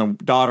 and then the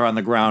daughter on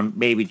the ground,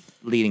 maybe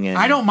leading in.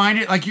 I don't mind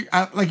it. Like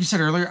you said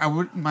earlier, I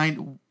wouldn't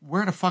mind.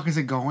 Where the fuck is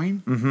it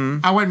going? Mm-hmm.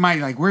 I wouldn't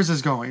mind. Like, where's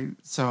this going?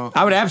 So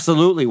I would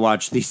absolutely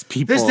watch these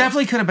people. this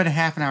definitely could have been a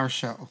half an hour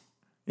show,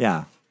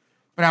 yeah.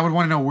 but I would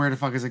want to know where the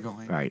fuck is it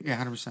going. Right.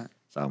 Yeah, 100%.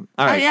 So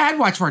all right. Yeah, I'd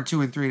watch part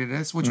 2 and 3 to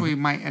this, which we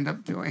might end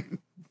up doing.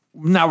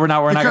 No, we're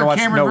not. We're not Kirk going to watch.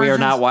 Cameron No, we are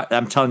versions? not.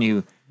 I'm telling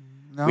you,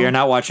 No? we are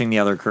not watching the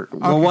other Kirk.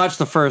 We'll Okay. watch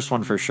the first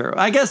one for sure.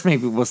 I guess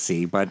maybe we'll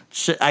see, but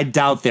I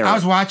doubt there. I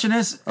was watching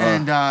this,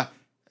 and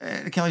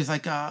Kelly's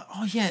like,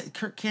 "Oh yeah,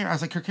 Kirk Cameron." I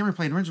was like, "Kirk Cameron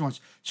played the original ones."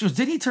 She goes,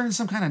 "Did he turn into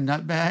some kind of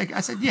nutbag?"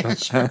 I said, "Yeah,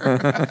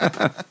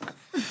 sure."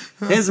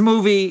 His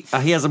movie.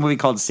 He has a movie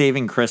called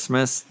Saving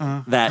Christmas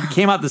that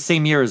came out the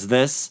same year as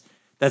this.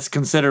 That's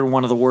considered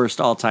one of the worst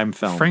all-time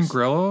films. Frank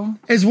Grillo?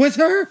 Is with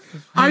her? Are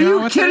out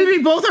you with kidding her? me?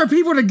 Both are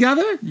people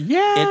together?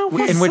 Yeah.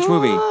 In which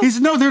movie?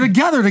 They're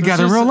together,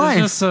 real life.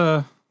 Just,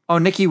 Oh,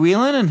 Nikki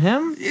Whelan and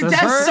him. That's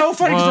her? so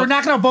funny because Well- we're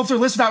knocking out both their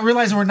lists without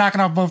realizing we're knocking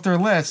out both their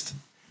list.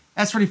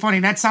 That's pretty funny.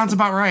 That sounds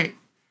about right.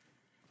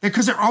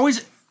 Because they're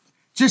always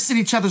just in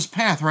each other's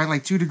path, right?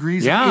 Like 2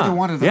 degrees. Yeah. Either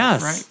one of them,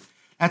 Yes. right?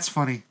 That's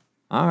funny.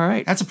 All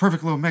right, That's a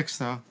perfect little mix,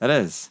 though. that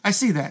is I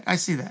see that.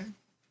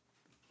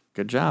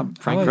 good job,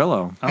 Frank like-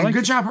 Grillo. And like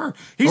good job, her.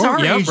 He's our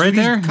Yep, age. right and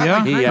he's there. cut Yeah.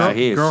 like crazy. Yeah,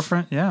 he is.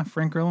 Girlfriend. Yeah,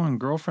 Frank Grillo and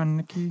girlfriend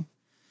Nikki.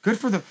 Good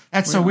for the.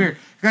 That's so weird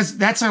because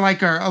that's a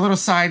little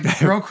side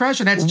girl crush,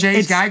 and that's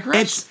Jay's It's- guy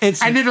crush.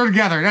 it's- I knit her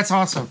together. That's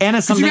awesome. And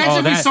it's 'Cause you something-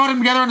 imagine if we that- saw them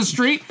together on the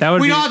street, That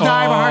would we'd be, all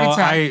die of a heart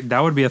attack.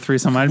 That would be a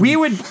threesome. We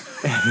would.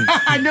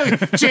 I know,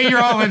 Jay,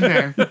 you're all in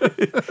there.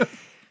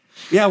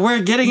 Yeah,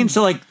 we're getting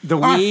into like the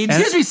weeds.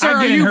 Excuse me, sir. I'm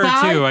Are getting you her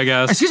bi? too, I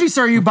guess. Excuse me,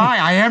 sir. Are you bi?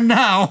 I am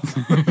now.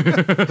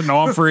 No,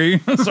 I'm free.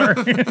 Sorry.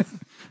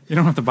 You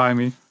don't have to buy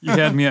me. You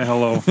had me at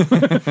hello.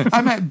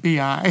 I'm at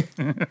bi.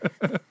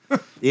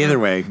 Either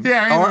way.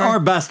 Yeah, either way. Or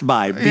Best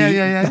Buy.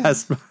 Yeah.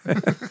 Best Buy.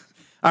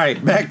 All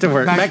right, back to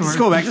work. Back to work.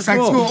 school. Back to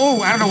school.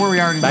 Oh, I don't know where we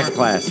are anymore. Back to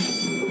class.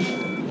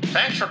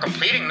 Thanks for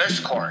completing this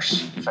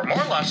course. For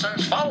more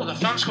lessons, follow the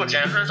Film School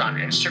Janitors on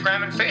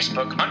Instagram and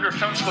Facebook under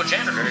Film School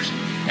Janitors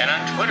and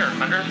on Twitter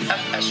under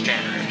FS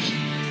Janitors.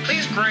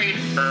 Please rate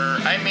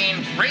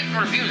and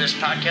review this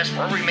podcast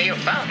wherever you may have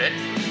found it,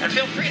 and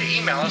feel free to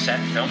email us at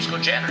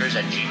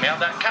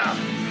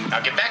filmschooljanitors@gmail.com. Now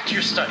get back to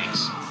your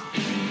studies.